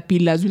discussing the other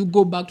pillars, we'll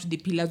go back to the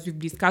pillars we've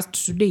discussed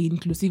today,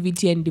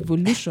 inclusivity and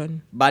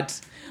evolution.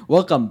 But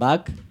welcome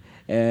back.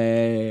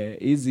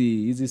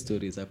 hizi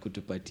stories za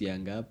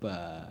kutupatianga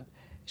hapa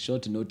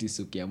short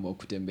notice ukiamua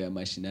kutembea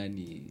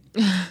mashinani.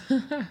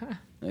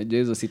 Najua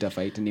hizo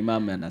sitafight, ni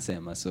mama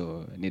anasema,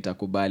 so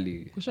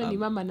nitakubali. Kusho ni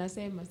mama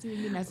anasema, si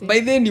mimi nasema.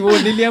 By then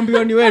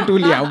niliambiwa ni wewe tu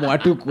uliamua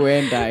tu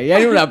kuenda.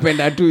 Yaani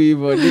unapenda tu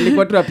hivyo.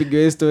 Nilikuwa tu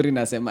napiga story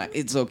nasema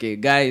it's okay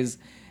guys.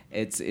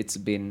 It's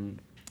been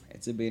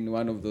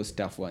one of those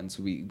tough ones.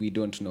 We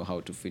don't know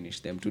how to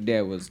finish them. Today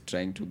I was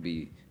trying to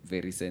be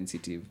very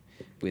sensitive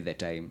with the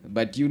time.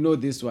 But you know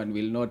this one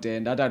will not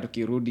end. Hata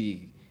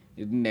tukirudi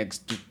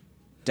next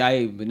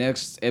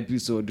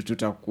episode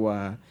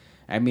tutakuwa,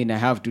 I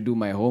have to do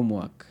my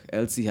homework.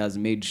 Elsie has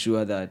made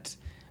sure that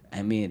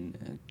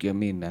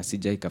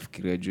sijai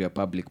kafikiria juu ya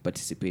public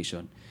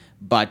participation,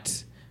 but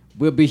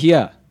we'll be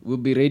here, we'll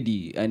be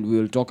ready, and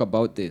we'll talk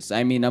about this.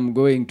 I'm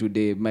going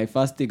today, my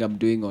first thing I'm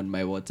doing on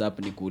my WhatsApp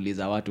ni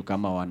kuuliza watu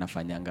kama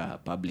wanafanyanga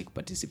public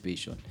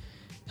participation.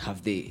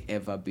 Have they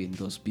ever been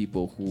those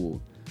people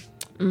who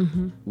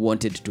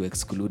wanted to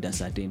exclude a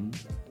certain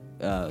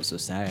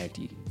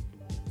society?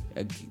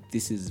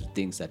 This is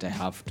things that I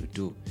have to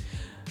do.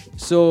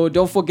 So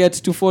don't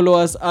forget to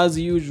follow us as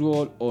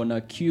usual on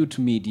Acute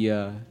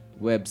Media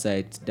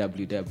website,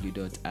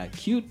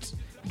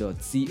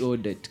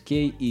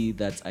 www.acute.co.ke.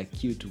 That's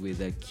Acute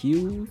with a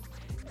Q.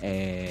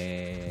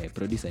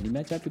 Producer,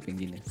 nimeacha wapi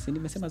pengine? Si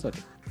nimesema zote?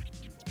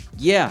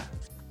 Yeah.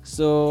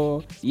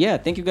 So,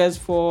 thank you guys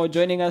for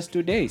joining us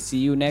today.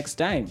 See you next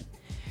time.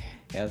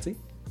 Elsie?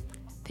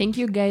 Thank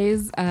you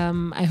guys.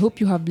 I hope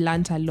you have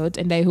learned a lot,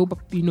 and I hope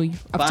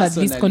after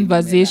this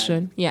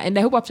conversation, and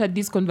I hope after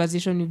this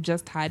conversation you've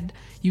just had,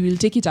 you will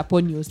take it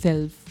upon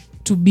yourself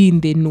to be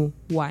in the know,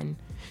 one,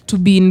 to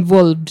be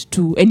involved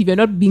too, and if you're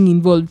not being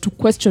involved, to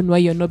question why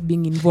you're not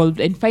being involved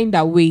and find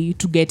a way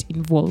to get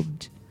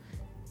involved.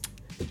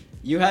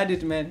 You heard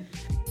it, man.